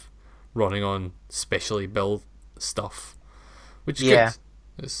kind of running on specially built stuff, which is good.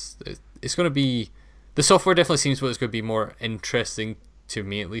 It's going to be, the software definitely seems what it's going to be more interesting to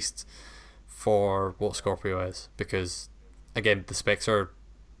me, at least, for what Scorpio is, because again the specs are,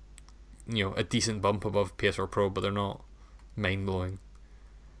 you know, a decent bump above PS4 Pro, but they're not mind-blowing.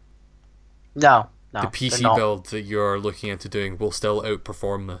 No, the PC build that you're looking into doing will still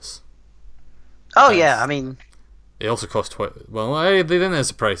outperform this. I mean, it also cost they didn't as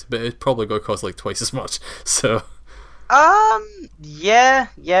a price, but it's probably going to cost like twice as much. So I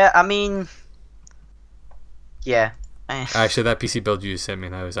mean, actually, that PC build you sent me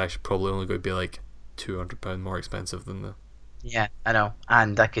now is actually probably only going to be like £200 more expensive than the... Yeah, I know,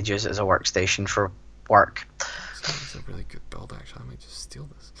 and I could use it as a workstation for work. It's a really good build, actually. I might just steal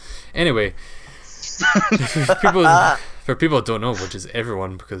this. Anyway, for people who don't know, which is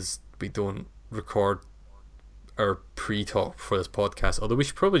everyone, because we don't record our pre-talk for this podcast, although we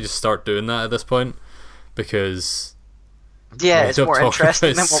should probably just start doing that at this point, because... Yeah, it's more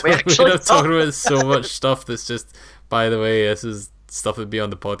interesting than what we actually talk talking about so much stuff that's just, by the way, this is stuff that'd be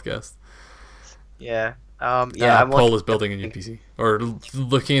on the podcast. Yeah. Paul is building a new PC, or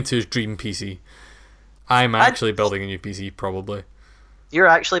looking into his dream PC. I'm actually building a new PC, probably. You're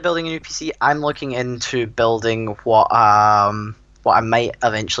actually building a new PC. I'm looking into building what I might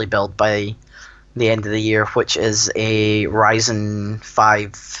eventually build by the end of the year, which is a Ryzen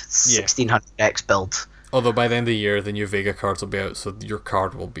 5 1600X build. Although by the end of the year, the new Vega cards will be out, so your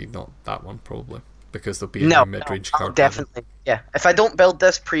card will be not that one, probably, because there'll be a new mid-range card. Definitely, yeah. If I don't build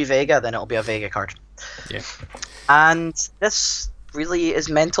this pre-Vega, then it'll be a Vega card. Yeah. And this really is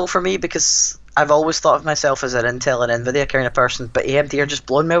mental for me, because I've always thought of myself as an Intel and Nvidia kind of person, but AMD are just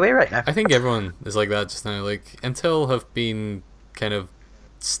blowing me away right now. I think everyone is like that just now. Like, Intel have been kind of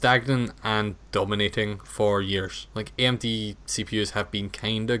stagnant and dominating for years. Like, AMD CPUs have been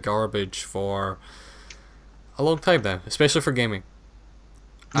kind of garbage for a long time now, especially for gaming.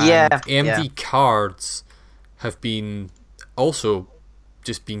 And AMD cards have been also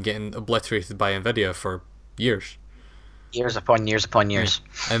just been getting obliterated by Nvidia for years. Years upon years upon years.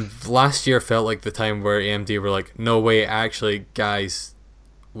 Yeah. And last year felt like the time where AMD were like, no way, actually, guys,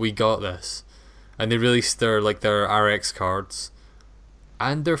 we got this. And they released their RX cards,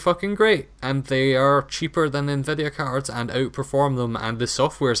 and they're fucking great, and they are cheaper than Nvidia cards and outperform them, and the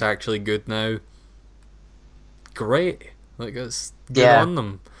software's actually good now. Great. Like, it's good on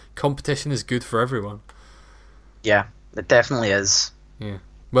them. Competition is good for everyone. Yeah, it definitely is. Yeah.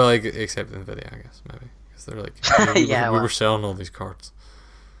 Well, except Nvidia, I guess, maybe. Because they're like, we were selling all these cards.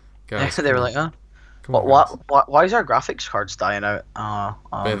 Guys, they were like, why is our graphics cards dying out?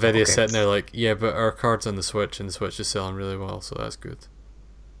 But Nvidia's sitting there like, yeah, but our card's on the Switch, and the Switch is selling really well, so that's good.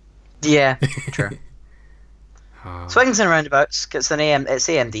 Yeah, true. Swings and roundabouts. It's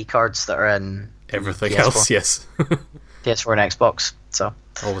AMD cards that are in everything PS4. Else, yes. PS4 and Xbox, so.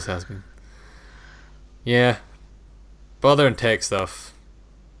 Always has been. Yeah. But other than tech stuff,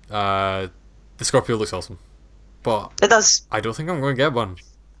 the Scorpio looks awesome. But it does. I don't think I'm going to get one.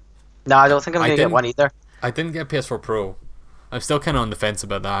 No, I don't think I'm going to get one either. I didn't get a PS4 Pro. I'm still kind of on the fence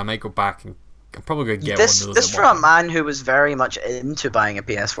about that. I might go back and I'm probably going to get one of those. This from a man who was very much into buying a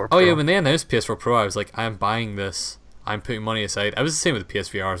PS4 Pro. Oh yeah, when they announced PS4 Pro, I was like, I'm buying this. I'm putting money aside. I was the same with the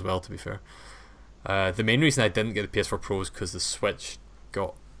PSVR as well, to be fair. The main reason I didn't get the PS4 Pro is because the Switch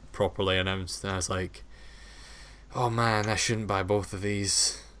got properly announced, and I was like, oh man, I shouldn't buy both of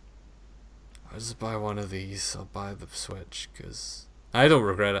these. I'll just buy one of these. I'll buy the Switch, because I don't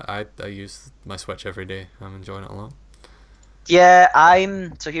regret it. I use my Switch every day. I'm enjoying it a lot. Yeah,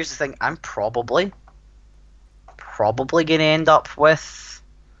 so here's the thing. I'm probably gonna end up with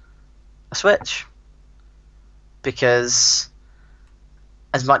a Switch because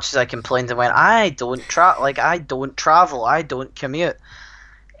as much as I complained and went, I don't travel, I don't commute.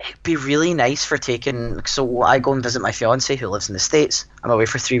 It'd be really nice for taking. So I go and visit my fiance who lives in the States. I'm away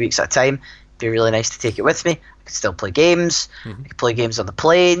for 3 weeks at a time. It'd be really nice to take it with me. I could still play games. I could play games on the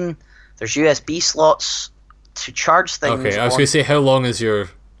plane. There's USB slots to charge things. Okay, I was going to say, how long is your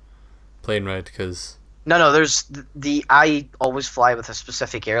plane ride? Because no, there's I always fly with a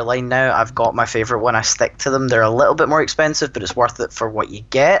specific airline now. I've got my favorite one. I stick to them. They're a little bit more expensive, but it's worth it for what you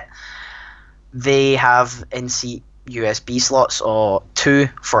get. They have in-seat USB slots, or 2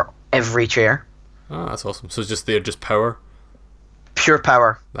 for every chair. Oh, that's awesome. So they're just power? Pure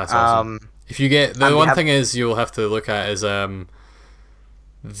power. That's awesome. If you get the one thing is you'll have to look at is the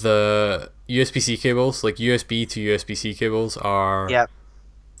USB-C cables, like USB to USB-C cables are. Yep.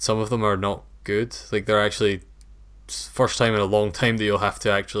 Some of them are not good. Like they're actually first time in a long time that you'll have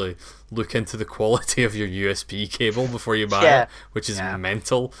to actually look into the quality of your USB cable before you buy it, which is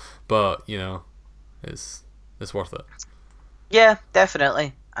mental. But it's worth it. Yeah,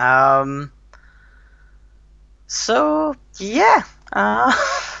 definitely. So yeah,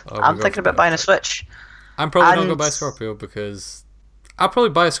 I'm thinking about buying a Switch. I'm probably not going to buy a Scorpio because I'll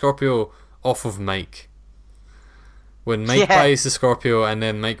probably buy a Scorpio off of Mike. When Mike buys the Scorpio and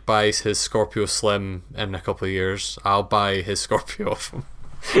then Mike buys his Scorpio Slim in a couple of years, I'll buy his Scorpio off him.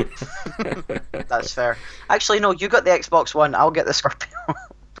 That's fair. Actually, no, you got the Xbox One, I'll get the Scorpio.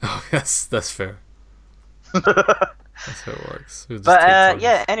 Oh, that's fair. That's how it works. But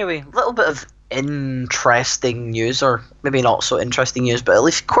anyway, a little bit of interesting news, or maybe not so interesting news, but at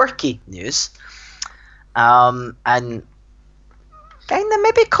least quirky news. And kind of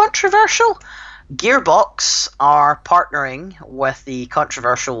maybe controversial. Gearbox are partnering with the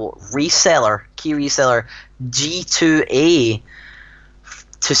controversial key reseller G2A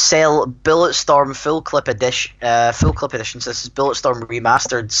to sell Bulletstorm full clip editions. This is Bulletstorm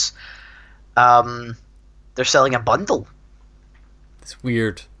Remastered's. They're selling a bundle. It's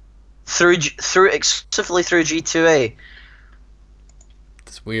weird. Exclusively through G2A.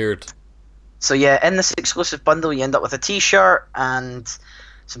 It's weird. So yeah, in this exclusive bundle, you end up with a T-shirt and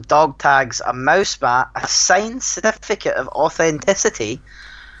some dog tags, a mouse mat, a signed certificate of authenticity,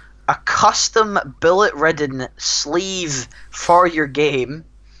 a custom bullet-ridden sleeve for your game.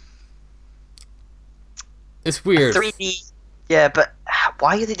 It's weird. 3D. Yeah, but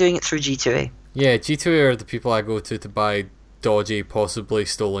why are they doing it through G2A? Yeah, G2A are the people I go to buy dodgy, possibly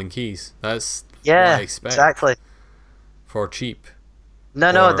stolen keys. That's what I expect. Exactly. For cheap.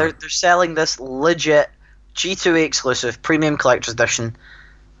 No, they're selling this legit G2A exclusive premium collector's edition.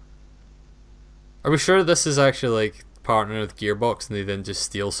 Are we sure this is actually like partnering with Gearbox and they didn't just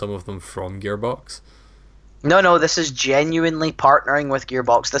steal some of them from Gearbox? No, this is genuinely partnering with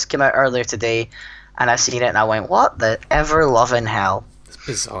Gearbox. This came out earlier today, and I seen it and I went, what the ever-loving hell? It's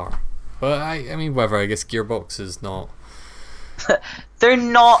bizarre. But I mean, whatever, I guess Gearbox is not... They're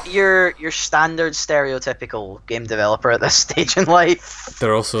not your standard stereotypical game developer at this stage in life.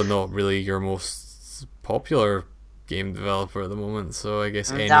 They're also not really your most popular game developer at the moment, so I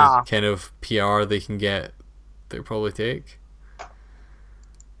guess any kind of PR they can get, they'll probably take.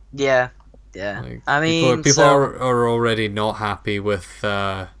 Yeah. Like, I mean, people are already not happy with...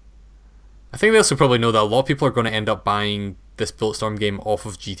 I think they also probably know that a lot of people are going to end up buying this Bulletstorm game off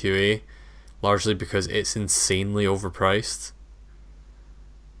of G2A, largely because it's insanely overpriced.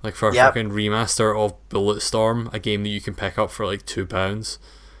 Like for a fucking remaster of Bulletstorm, a game that you can pick up for like £2,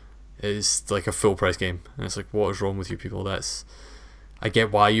 is like a full price game, and it's like, what is wrong with you people? I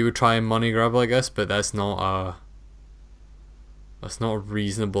get why you would try and money grab like this, but that's not a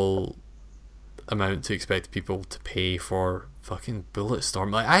reasonable amount to expect people to pay for fucking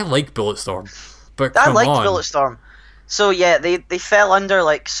Bulletstorm. Like, I like Bulletstorm, but I liked Bulletstorm. So yeah, they fell under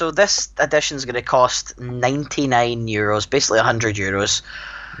so this edition's going to cost €99, basically €100.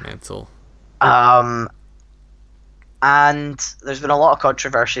 Mental. And there's been a lot of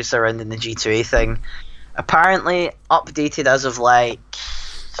controversy surrounding the G2A thing. Apparently, updated as of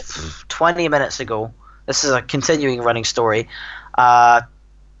 20 minutes ago. This is a continuing running story.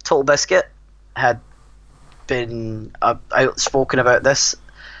 Total Biscuit had been outspoken about this,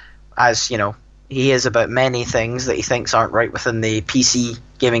 as he is about many things that he thinks aren't right within the PC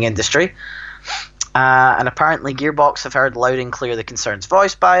gaming industry. And apparently Gearbox have heard loud and clear the concerns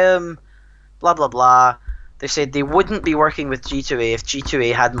voiced by him, blah blah blah. They said they wouldn't be working with G2A if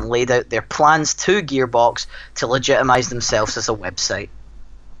G2A hadn't laid out their plans to Gearbox to legitimize themselves as a website.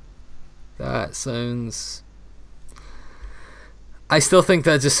 That sounds... I still think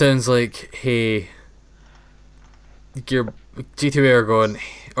that just sounds like, hey, G2A are going,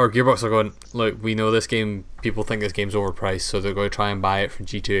 or Gearbox are going, look, we know this game, people think this game's overpriced, so they're going to try and buy it from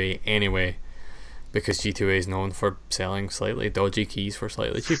G2A anyway, because G2A is known for selling slightly dodgy keys for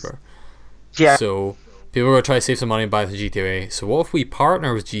slightly cheaper. Yeah. So people are going to try to save some money and buy the G2A. So what if we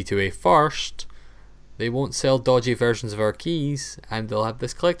partner with G2A first? They won't sell dodgy versions of our keys, and they'll have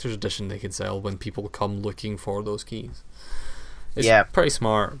this collector's edition they can sell when people come looking for those keys. It's pretty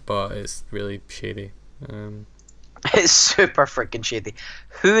smart, but it's really shady. It's super freaking shady.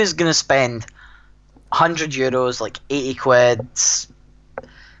 Who is going to spend €100, like 80 quid,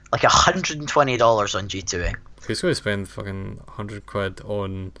 like $120 on G2A? Who's going to spend fucking 100 quid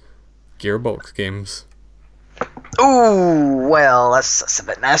on Gearbox games? Ooh, well, that's a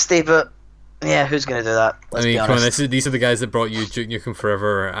bit nasty, but yeah, who's going to do that? Let's be honest. Come on, these are the guys that brought you Duke Nukem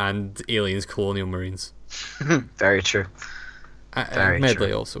Forever and Aliens Colonial Marines. Very true.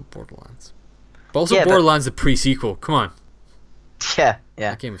 Medley also Borderlands. But also Borderlands the pre-sequel, come on. Yeah.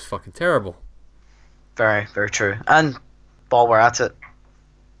 That game was fucking terrible. Very, very true. And while we're at it,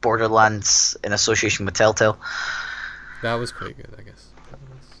 Borderlands in association with Telltale. That was quite good, I guess.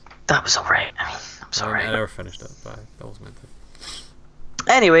 That was alright. I mean, I'm sorry. I never finished it, but that was meant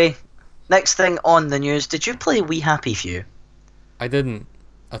to. Anyway, next thing on the news. Did you play We Happy Few? I didn't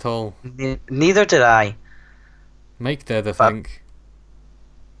at all. Neither did I. Mike did, I think.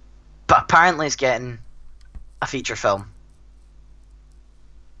 But apparently it's getting a feature film.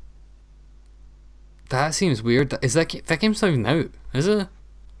 That seems weird. Is that game's not even out, is it?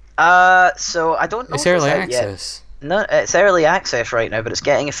 So I don't know. It's early access. Yet. No, it's early access right now, but it's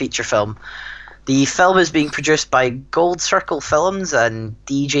getting a feature film. The film is being produced by Gold Circle Films and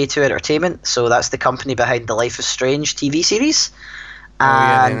DJ2 Entertainment, so that's the company behind the Life is Strange TV series. Oh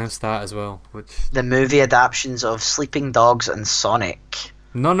yeah, they announced that as well. The movie adaptations of Sleeping Dogs and Sonic.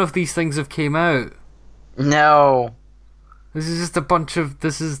 None of these things have came out. No. This is just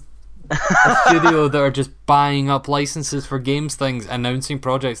this is a studio that are just buying up licenses for games things, announcing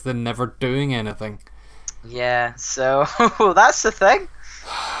projects, then never doing anything. Yeah, so that's the thing.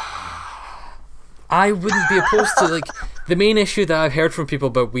 I wouldn't be opposed to, like, the main issue that I've heard from people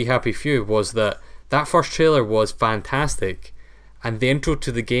about We Happy Few was that first trailer was fantastic, and the intro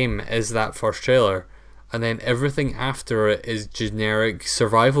to the game is that first trailer, and then everything after it is generic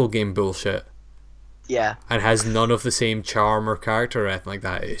survival game bullshit. Yeah. And has none of the same charm or character or anything like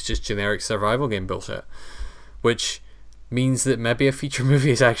that. It's just generic survival game bullshit. Which means that maybe a feature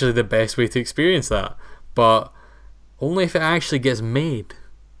movie is actually the best way to experience that. But only if it actually gets made.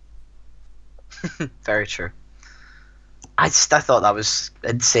 Very true. I thought that was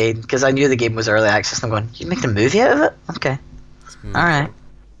insane, because I knew the game was early access, and I'm going, you making a movie out of it? Okay. Alright.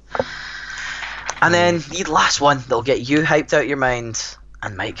 And then the last one that'll get you hyped out of your mind,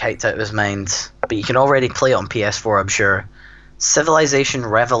 and Mike hyped out of his mind, but you can already play it on PS4, I'm sure. Civilization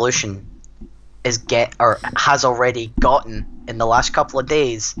Revolution has already gotten, in the last couple of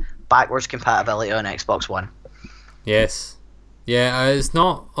days, backwards compatibility on Xbox One. Yes. Yeah, it's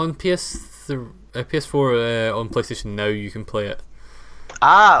not on PS4, on PlayStation Now you can play it.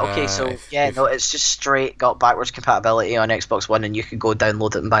 Okay, it's just straight got backwards compatibility on Xbox One, and you can go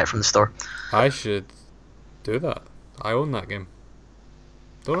download it and buy it from the store. I should do that. I own that game.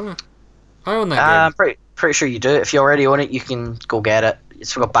 Don't I? I own that game. I'm pretty sure you do. If you already own it, you can go get it.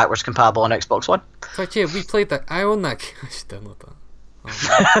 It's got backwards compatible on Xbox One. In fact, yeah, we played that. I own that game. I should download that.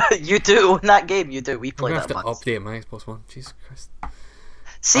 Oh, you do own that game. You do. We played that. I'm gonna have to update my Xbox One. Jesus Christ.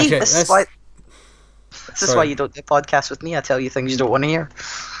 See, okay, this is why you don't do podcasts with me. I tell you things you don't want to hear.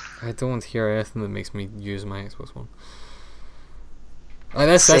 I don't want to hear anything that makes me use my Xbox One.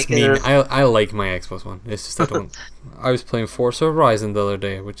 That's mean. I like my Xbox One. It's just I don't. I was playing Forza Horizon the other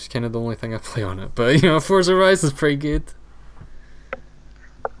day, which is kind of the only thing I play on it. But Forza Horizon is pretty good.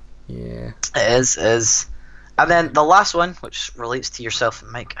 Yeah. It is. And then the last one, which relates to yourself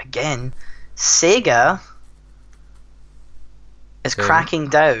and Mike again, Sega is cracking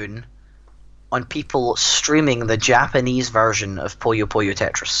down on people streaming the Japanese version of Puyo Puyo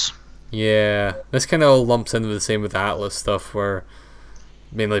Tetris. Yeah, this kind of all lumps into the same with Atlas stuff, where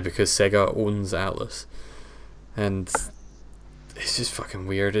mainly because Sega owns Atlas, and it's just fucking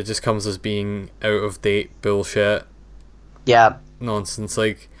weird. It just comes as being out of date bullshit. Yeah, nonsense.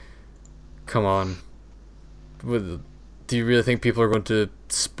 Like, come on. Do you really think people are going to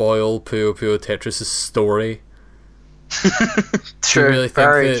spoil Puyo Puyo Tetris' story True,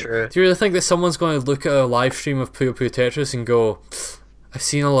 very true. Do you really think that someone's going to look at a live stream of Puyo Puyo Tetris and go, I've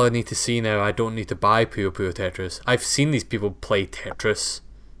seen all I need to see now, I don't need to buy Puyo Puyo Tetris. I've seen these people play Tetris.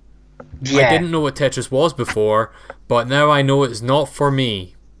 Yeah. I didn't know what Tetris was before, but now I know it's not for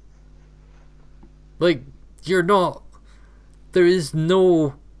me. Like, you're not... There is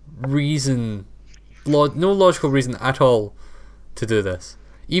no reason, no logical reason at all to do this.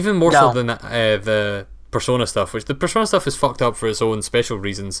 Even more so than the Persona stuff, which the Persona stuff is fucked up for its own special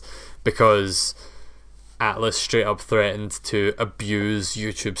reasons, because Atlus straight up threatened to abuse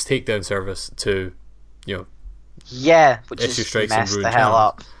YouTube's takedown service to, which issue is strikes and messed ruin the hell channels.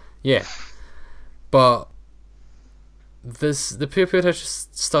 up. Yeah, but the Puyo Puyo Tetris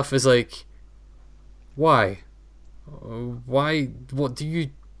stuff is like, why? What do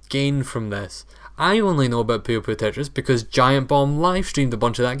you gain from this? I only know about Puyo Puyo Tetris because Giant Bomb live streamed a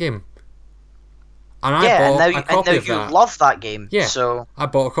bunch of that game. And I bought a copy of that. You love that game. Yeah, so I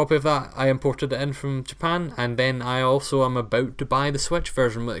bought a copy of that. I imported it in from Japan, and then I also am about to buy the Switch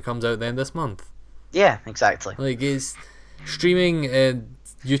version when it comes out then this month. Yeah, exactly. Like, it's streaming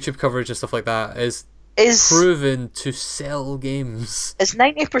YouTube coverage and stuff like that is proven to sell games. It's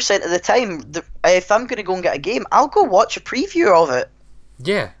 90% of the time. If I'm going to go and get a game, I'll go watch a preview of it.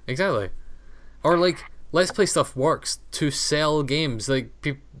 Yeah, exactly. Or like, Let's Play stuff works to sell games. Like,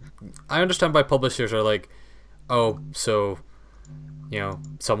 I understand why publishers are like, oh, so,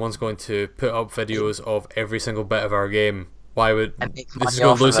 someone's going to put up videos of every single bit of our game. Why would this is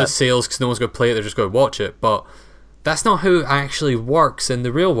going to lose its sales because no one's going to play it? They're just going to watch it. But that's not how it actually works in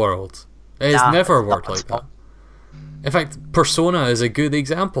the real world. It has never worked like that. In fact, Persona is a good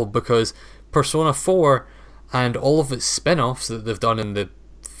example, because Persona 4 and all of its spin-offs that they've done in the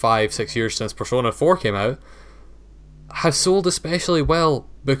 5-6 years since Persona 4 came out have sold especially well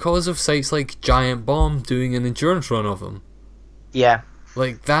because of sites like Giant Bomb doing an endurance run of them. Yeah.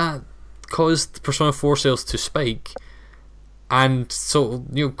 Like, that caused Persona 4 sales to spike, and so,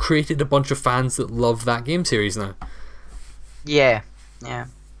 created a bunch of fans that love that game series now. Yeah. Yeah.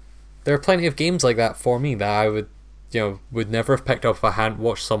 There are plenty of games like that for me that I would never have picked up if I hadn't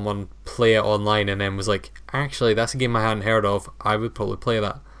watched someone play it online and then was like, actually, that's a game I hadn't heard of. I would probably play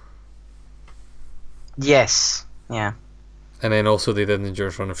that. Yes. Yeah. And then also they did an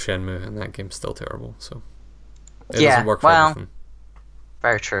endurance run of Shenmue, and that game's still terrible. So it doesn't work for everything.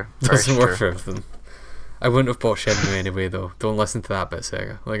 Very true. It doesn't work for everything. I wouldn't have bought Shenmue anyway, though. Don't listen to that bit,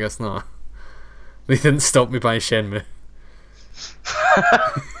 Sega. Like, it's not. They didn't stop me buying Shenmue.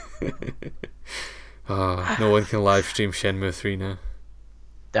 No one can live stream Shenmue 3 now.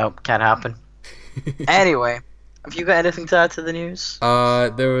 Nope, can't happen. Anyway, have you got anything to add to the news?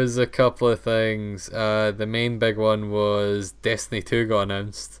 There was a couple of things. The main big one was Destiny 2 got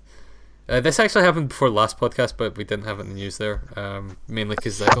announced. This actually happened before the last podcast, but we didn't have it in the news there. Mainly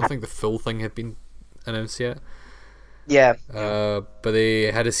because I don't think the full thing had been announced yet. Yeah. But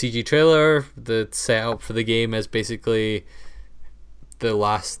they had a CG trailer. The setup for the game is basically the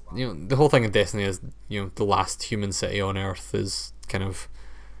last, the whole thing in Destiny is, the last human city on Earth is kind of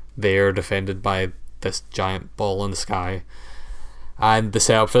there, defended by this giant ball in the sky. And the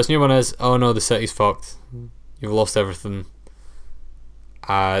setup for this new one is, oh no, the city's fucked. You've lost everything.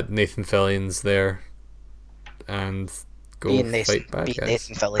 Nathan Fillion's there, and go fight bad guys.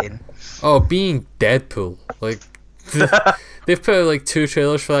 Nathan Fillion. Oh, being Deadpool. Like, they've put out like 2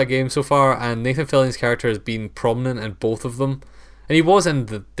 trailers for that game so far, and Nathan Fillion's character has been prominent in both of them. And he was in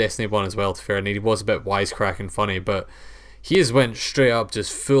the Destiny one as well, to be fair, and he was a bit wisecracking funny, but he has went straight up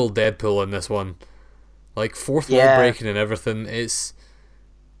just full Deadpool in this one. Like, fourth wall breaking and everything. It's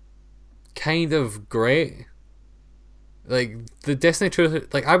kind of great. Like, the Destiny 2,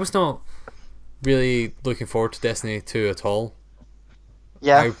 like, I was not really looking forward to Destiny 2 at all.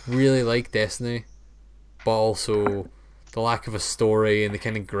 Yeah. I really like Destiny, but also the lack of a story and the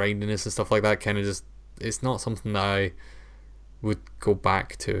kind of grindiness and stuff like that kind of just, it's not something that I would go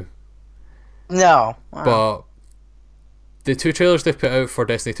back to. No. Wow. But the 2 trailers they've put out for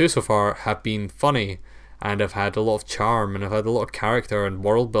Destiny 2 so far have been funny and have had a lot of charm and have had a lot of character and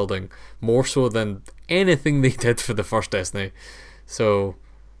world building, more so than anything they did for the first Destiny. So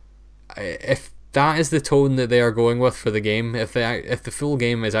if that is the tone that they are going with for the game, if the full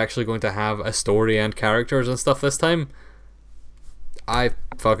game is actually going to have a story and characters and stuff this time, I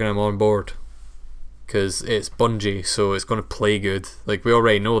fucking am on board. Because it's Bungie, so it's going to play good. Like, we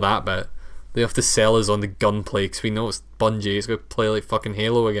already know that bit. They have to sell us on the gunplay because we know it's Bungie. It's going to play like fucking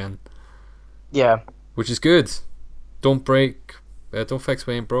Halo again. Yeah. Which is good. Don't break. Don't fix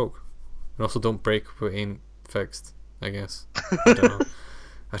what ain't broke. And also don't break what ain't fixed, I guess. I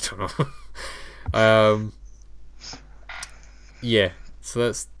don't know. Yeah, so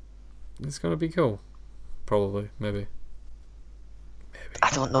it's gonna be cool. Probably, maybe. I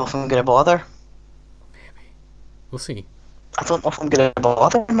don't know if I'm gonna bother. We'll see. I don't know if I'm gonna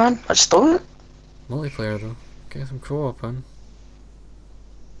bother, man. I just don't. Multiplayer though. Get some co-op in.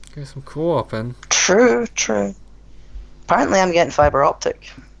 Get some co-op in. True. Apparently, I'm getting fiber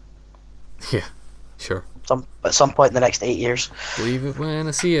optic. Yeah, sure. At some point in the next 8 years. Believe it when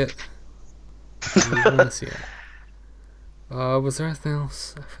I see it. Believe it when I see it. Was there anything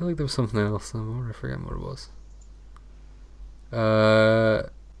else? I feel like there was something else. I'm already forgetting what it was.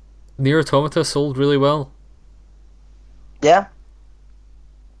 Nier Automata sold really well. Yeah.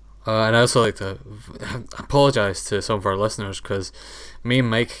 And I also like to apologise to some of our listeners because me and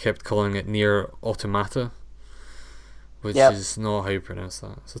Mike kept calling it Nier Automata, which is not how you pronounce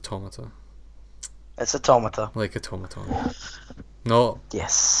that. It's Automata. It's Automata. Like automaton. Not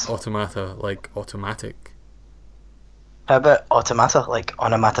Yes. automata, like automatic. How about automata, like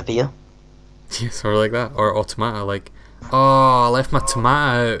onomatopoeia? Yes, or like that. Or automata, like, oh, I left my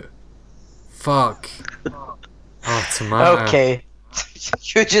tomato out. Fuck. Oh, tomato. Okay.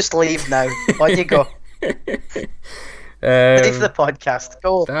 You just leave now. On you go. Leave the podcast.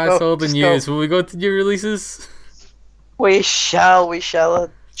 Go. That's go, all the just news. go. Will we go to new releases? We shall.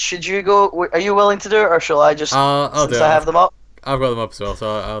 Should you go? Are you willing to do it, or shall I just? I'll do since it. I have them up. I've got them up as well,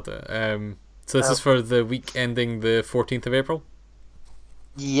 so I'll do it. So this is for the week ending the 14th of April.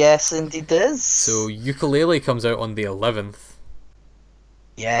 Yes, indeed it is. So Yooka-Laylee comes out on the 11th.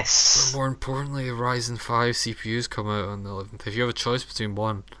 Yes. But more importantly, Ryzen 5 CPUs come out on the 11th. If you have a choice between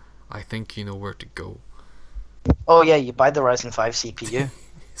one, I think you know where to go. Oh yeah, you buy the Ryzen 5 CPU.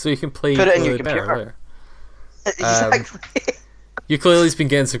 So you can play Put it in your Yooka-Laylee better computer. later. Exactly. Yooka-Laylee's been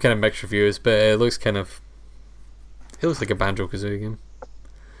getting some kind of mixed reviews, but it looks like a Banjo-Kazooie game.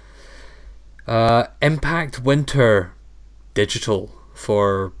 Impact Winter Digital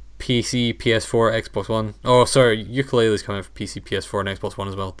for PC, PS4, Xbox One. Oh, sorry, Yooka-Laylee's coming out for PC, PS4, and Xbox One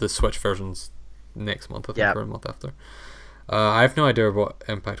as well. The Switch version's next month, I think, or a month after. I have no idea what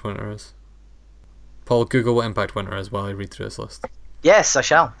Impact Winter is. Paul, Google what Impact Winter is while I read through this list. Yes, I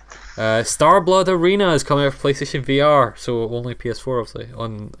shall. Starblood Arena is coming out for PlayStation VR, so only PS4 obviously,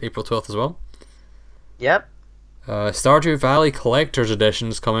 on April 12th as well. Yep. Stardew Valley Collector's Edition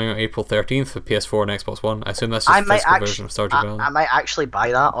is coming out April 13th for PS4 and Xbox One. I assume that's just a physical version of Stardew Valley. I might actually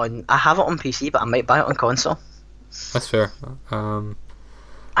buy that on. I have it on PC, but I might buy it on console. That's fair. I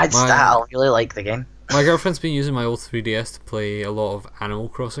really like the game. My girlfriend's been using my old 3DS to play a lot of Animal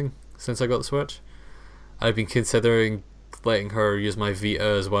Crossing since I got the Switch. I've been considering letting her use my Vita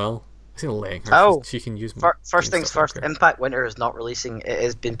as well. I say letting her. Oh, she can use my. First things first. Impact Winter is not releasing. It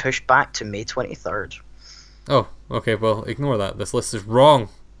has been pushed back to May 23rd. Oh, okay. Well, ignore that. This list is wrong.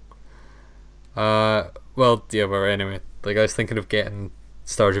 Well, yeah, but anyway, like I was thinking of getting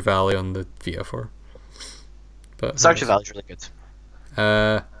Stardew Valley on the Vita for. But Stardew Valley's really good.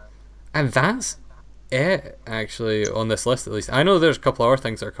 And that's it actually on this list at least. I know there's a couple other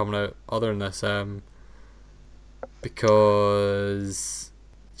things that are coming out other than this. Because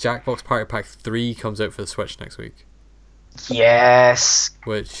Jackbox Party Pack 3 comes out for the Switch next week. Yes.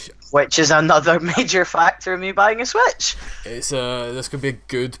 Which is another major factor in me buying a Switch. It's this could be a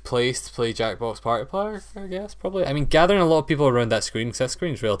good place to play Jackbox Party Pack, I guess, probably. I mean, gathering a lot of people around that screen, because that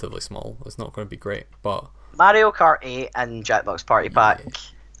screen's relatively small. It's not going to be great, but... Mario Kart 8 and Jackbox Party Pack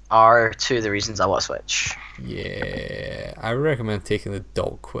are two of the reasons I want a Switch. Yeah, I recommend taking the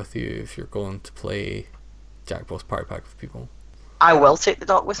dock with you if you're going to play Jackbox Party Pack with people. I will take the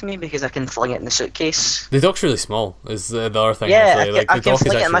dock with me because I can fling it in the suitcase. The dock's really small, is the other thing. Yeah, actually. I The can dock is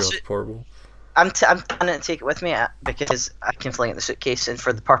fling it in actually my really portable. I'm planning to take it with me because I can fling it in the suitcase, and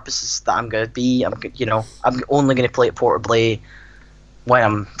for the purposes that I'm going to be, I'm only going to play it portably when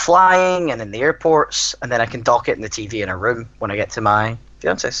I'm flying and in the airports, and then I can dock it in the TV in a room when I get to my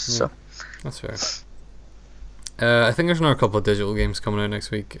fiance's. So that's fair. I think there's another couple of digital games coming out next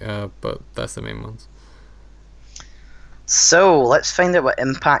week, but that's the main ones. So let's find out what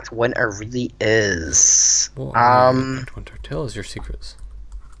Impact Winter really is. What are Impact Winter? Tell us your secrets.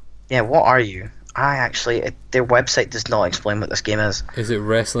 Yeah, what are you? Their website does not explain what this game is. Is it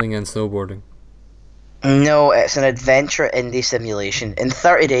wrestling and snowboarding? No, it's an adventure indie simulation. In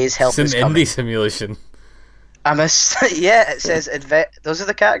 30 days, help is coming. It's an indie simulation. Yeah, it says those are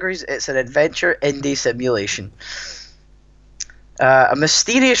the categories. It's an adventure indie simulation. A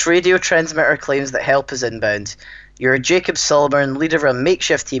mysterious radio transmitter claims that help is inbound. You're Jacob Sullivan, leader of a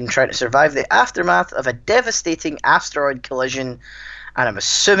makeshift team trying to survive the aftermath of a devastating asteroid collision, and I'm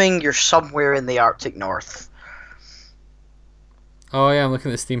assuming you're somewhere in the Arctic North. Oh yeah, I'm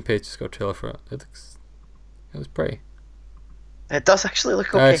looking at the Steam page. It's got a trailer for it. It was pretty. It does actually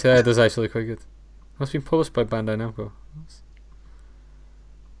look okay. Actually, it does actually look quite good. Must be published by Bandai Namco.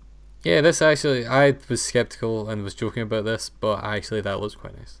 Yeah, this actually, I was skeptical and was joking about this, but actually that looks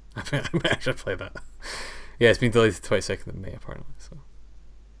quite nice. I might actually play that. Yeah, it's been delayed to 22nd of May apparently. So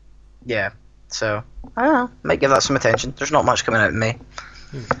Yeah, so I don't know. Might give that some attention. There's not much coming out in May.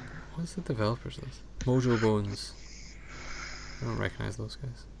 What's the developers list? Mojo Bones. I don't recognise those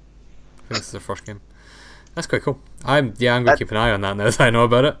guys. I think this is their first game. That's quite cool. I'm gonna keep an eye on that now that I know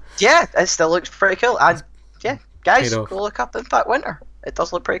about it. Yeah, it still looks pretty cool. And yeah, guys, Paid off. go look up Impact Winter. It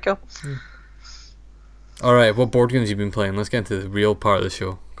does look pretty cool. Alright, what board games have you been playing? Let's get into the real part of the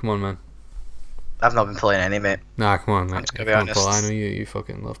show. Come on, man. I've not been playing any, mate. Nah, come on, man. just gonna be Come on, honest. Paul. I know you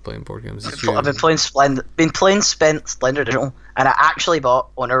fucking love playing board games. It's I've been playing Splendor Digital, and I actually bought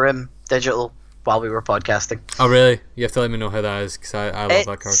Honor Room Digital while we were podcasting. Oh, really? You have to let me know how that is, because I love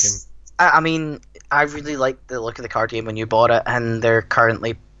that card game. I mean, I really liked the look of the card game when you bought it, and they're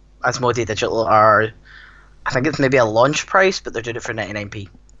currently, Asmodee Digital are, I think it's maybe a launch price, but they're doing it for 99p.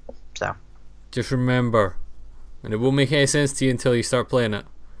 So Just remember, and it won't make any sense to you until you start playing it,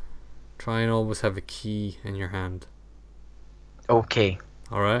 try and always have a key in your hand. okay,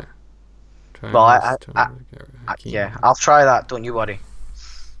 Alright? well, yeah, I'll try that. Don't you worry.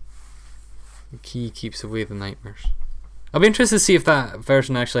 The key keeps away the nightmares. I'll be interested to see if that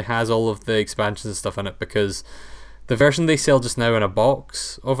version actually has all of the expansions and stuff in it, because the version they sell just now in a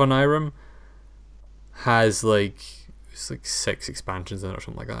box of Onirim has it's like 6 expansions in it or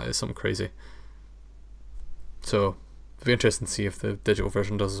something like that. It's something crazy. So it'll be interesting to see if the digital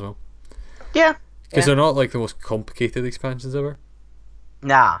version does as well. Yeah, Because they're not like the most complicated expansions ever.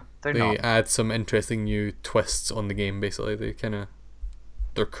 nah, they're They not. add some interesting new twists on the game. Basically,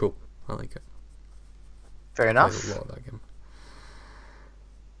 they're cool. I like it. Fair I enough. played a lot of that game.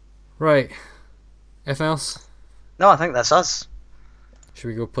 Right. Anything else? No, I think that's us. Should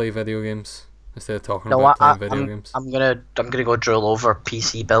we go play video games instead of talking No, about I, playing video games? I'm gonna go drool over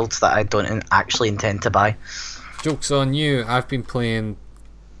PC builds that I don't actually intend to buy. Joke's on you. I've been playing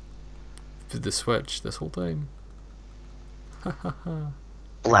the Switch this whole time.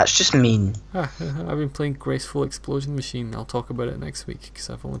 Well, that's just mean. I've been playing Graceful Explosion Machine. I'll talk about it next week because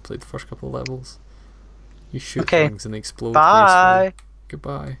I've only played the first couple of levels. You shoot Okay. things and they explode Bye. gracefully.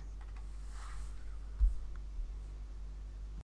 Goodbye.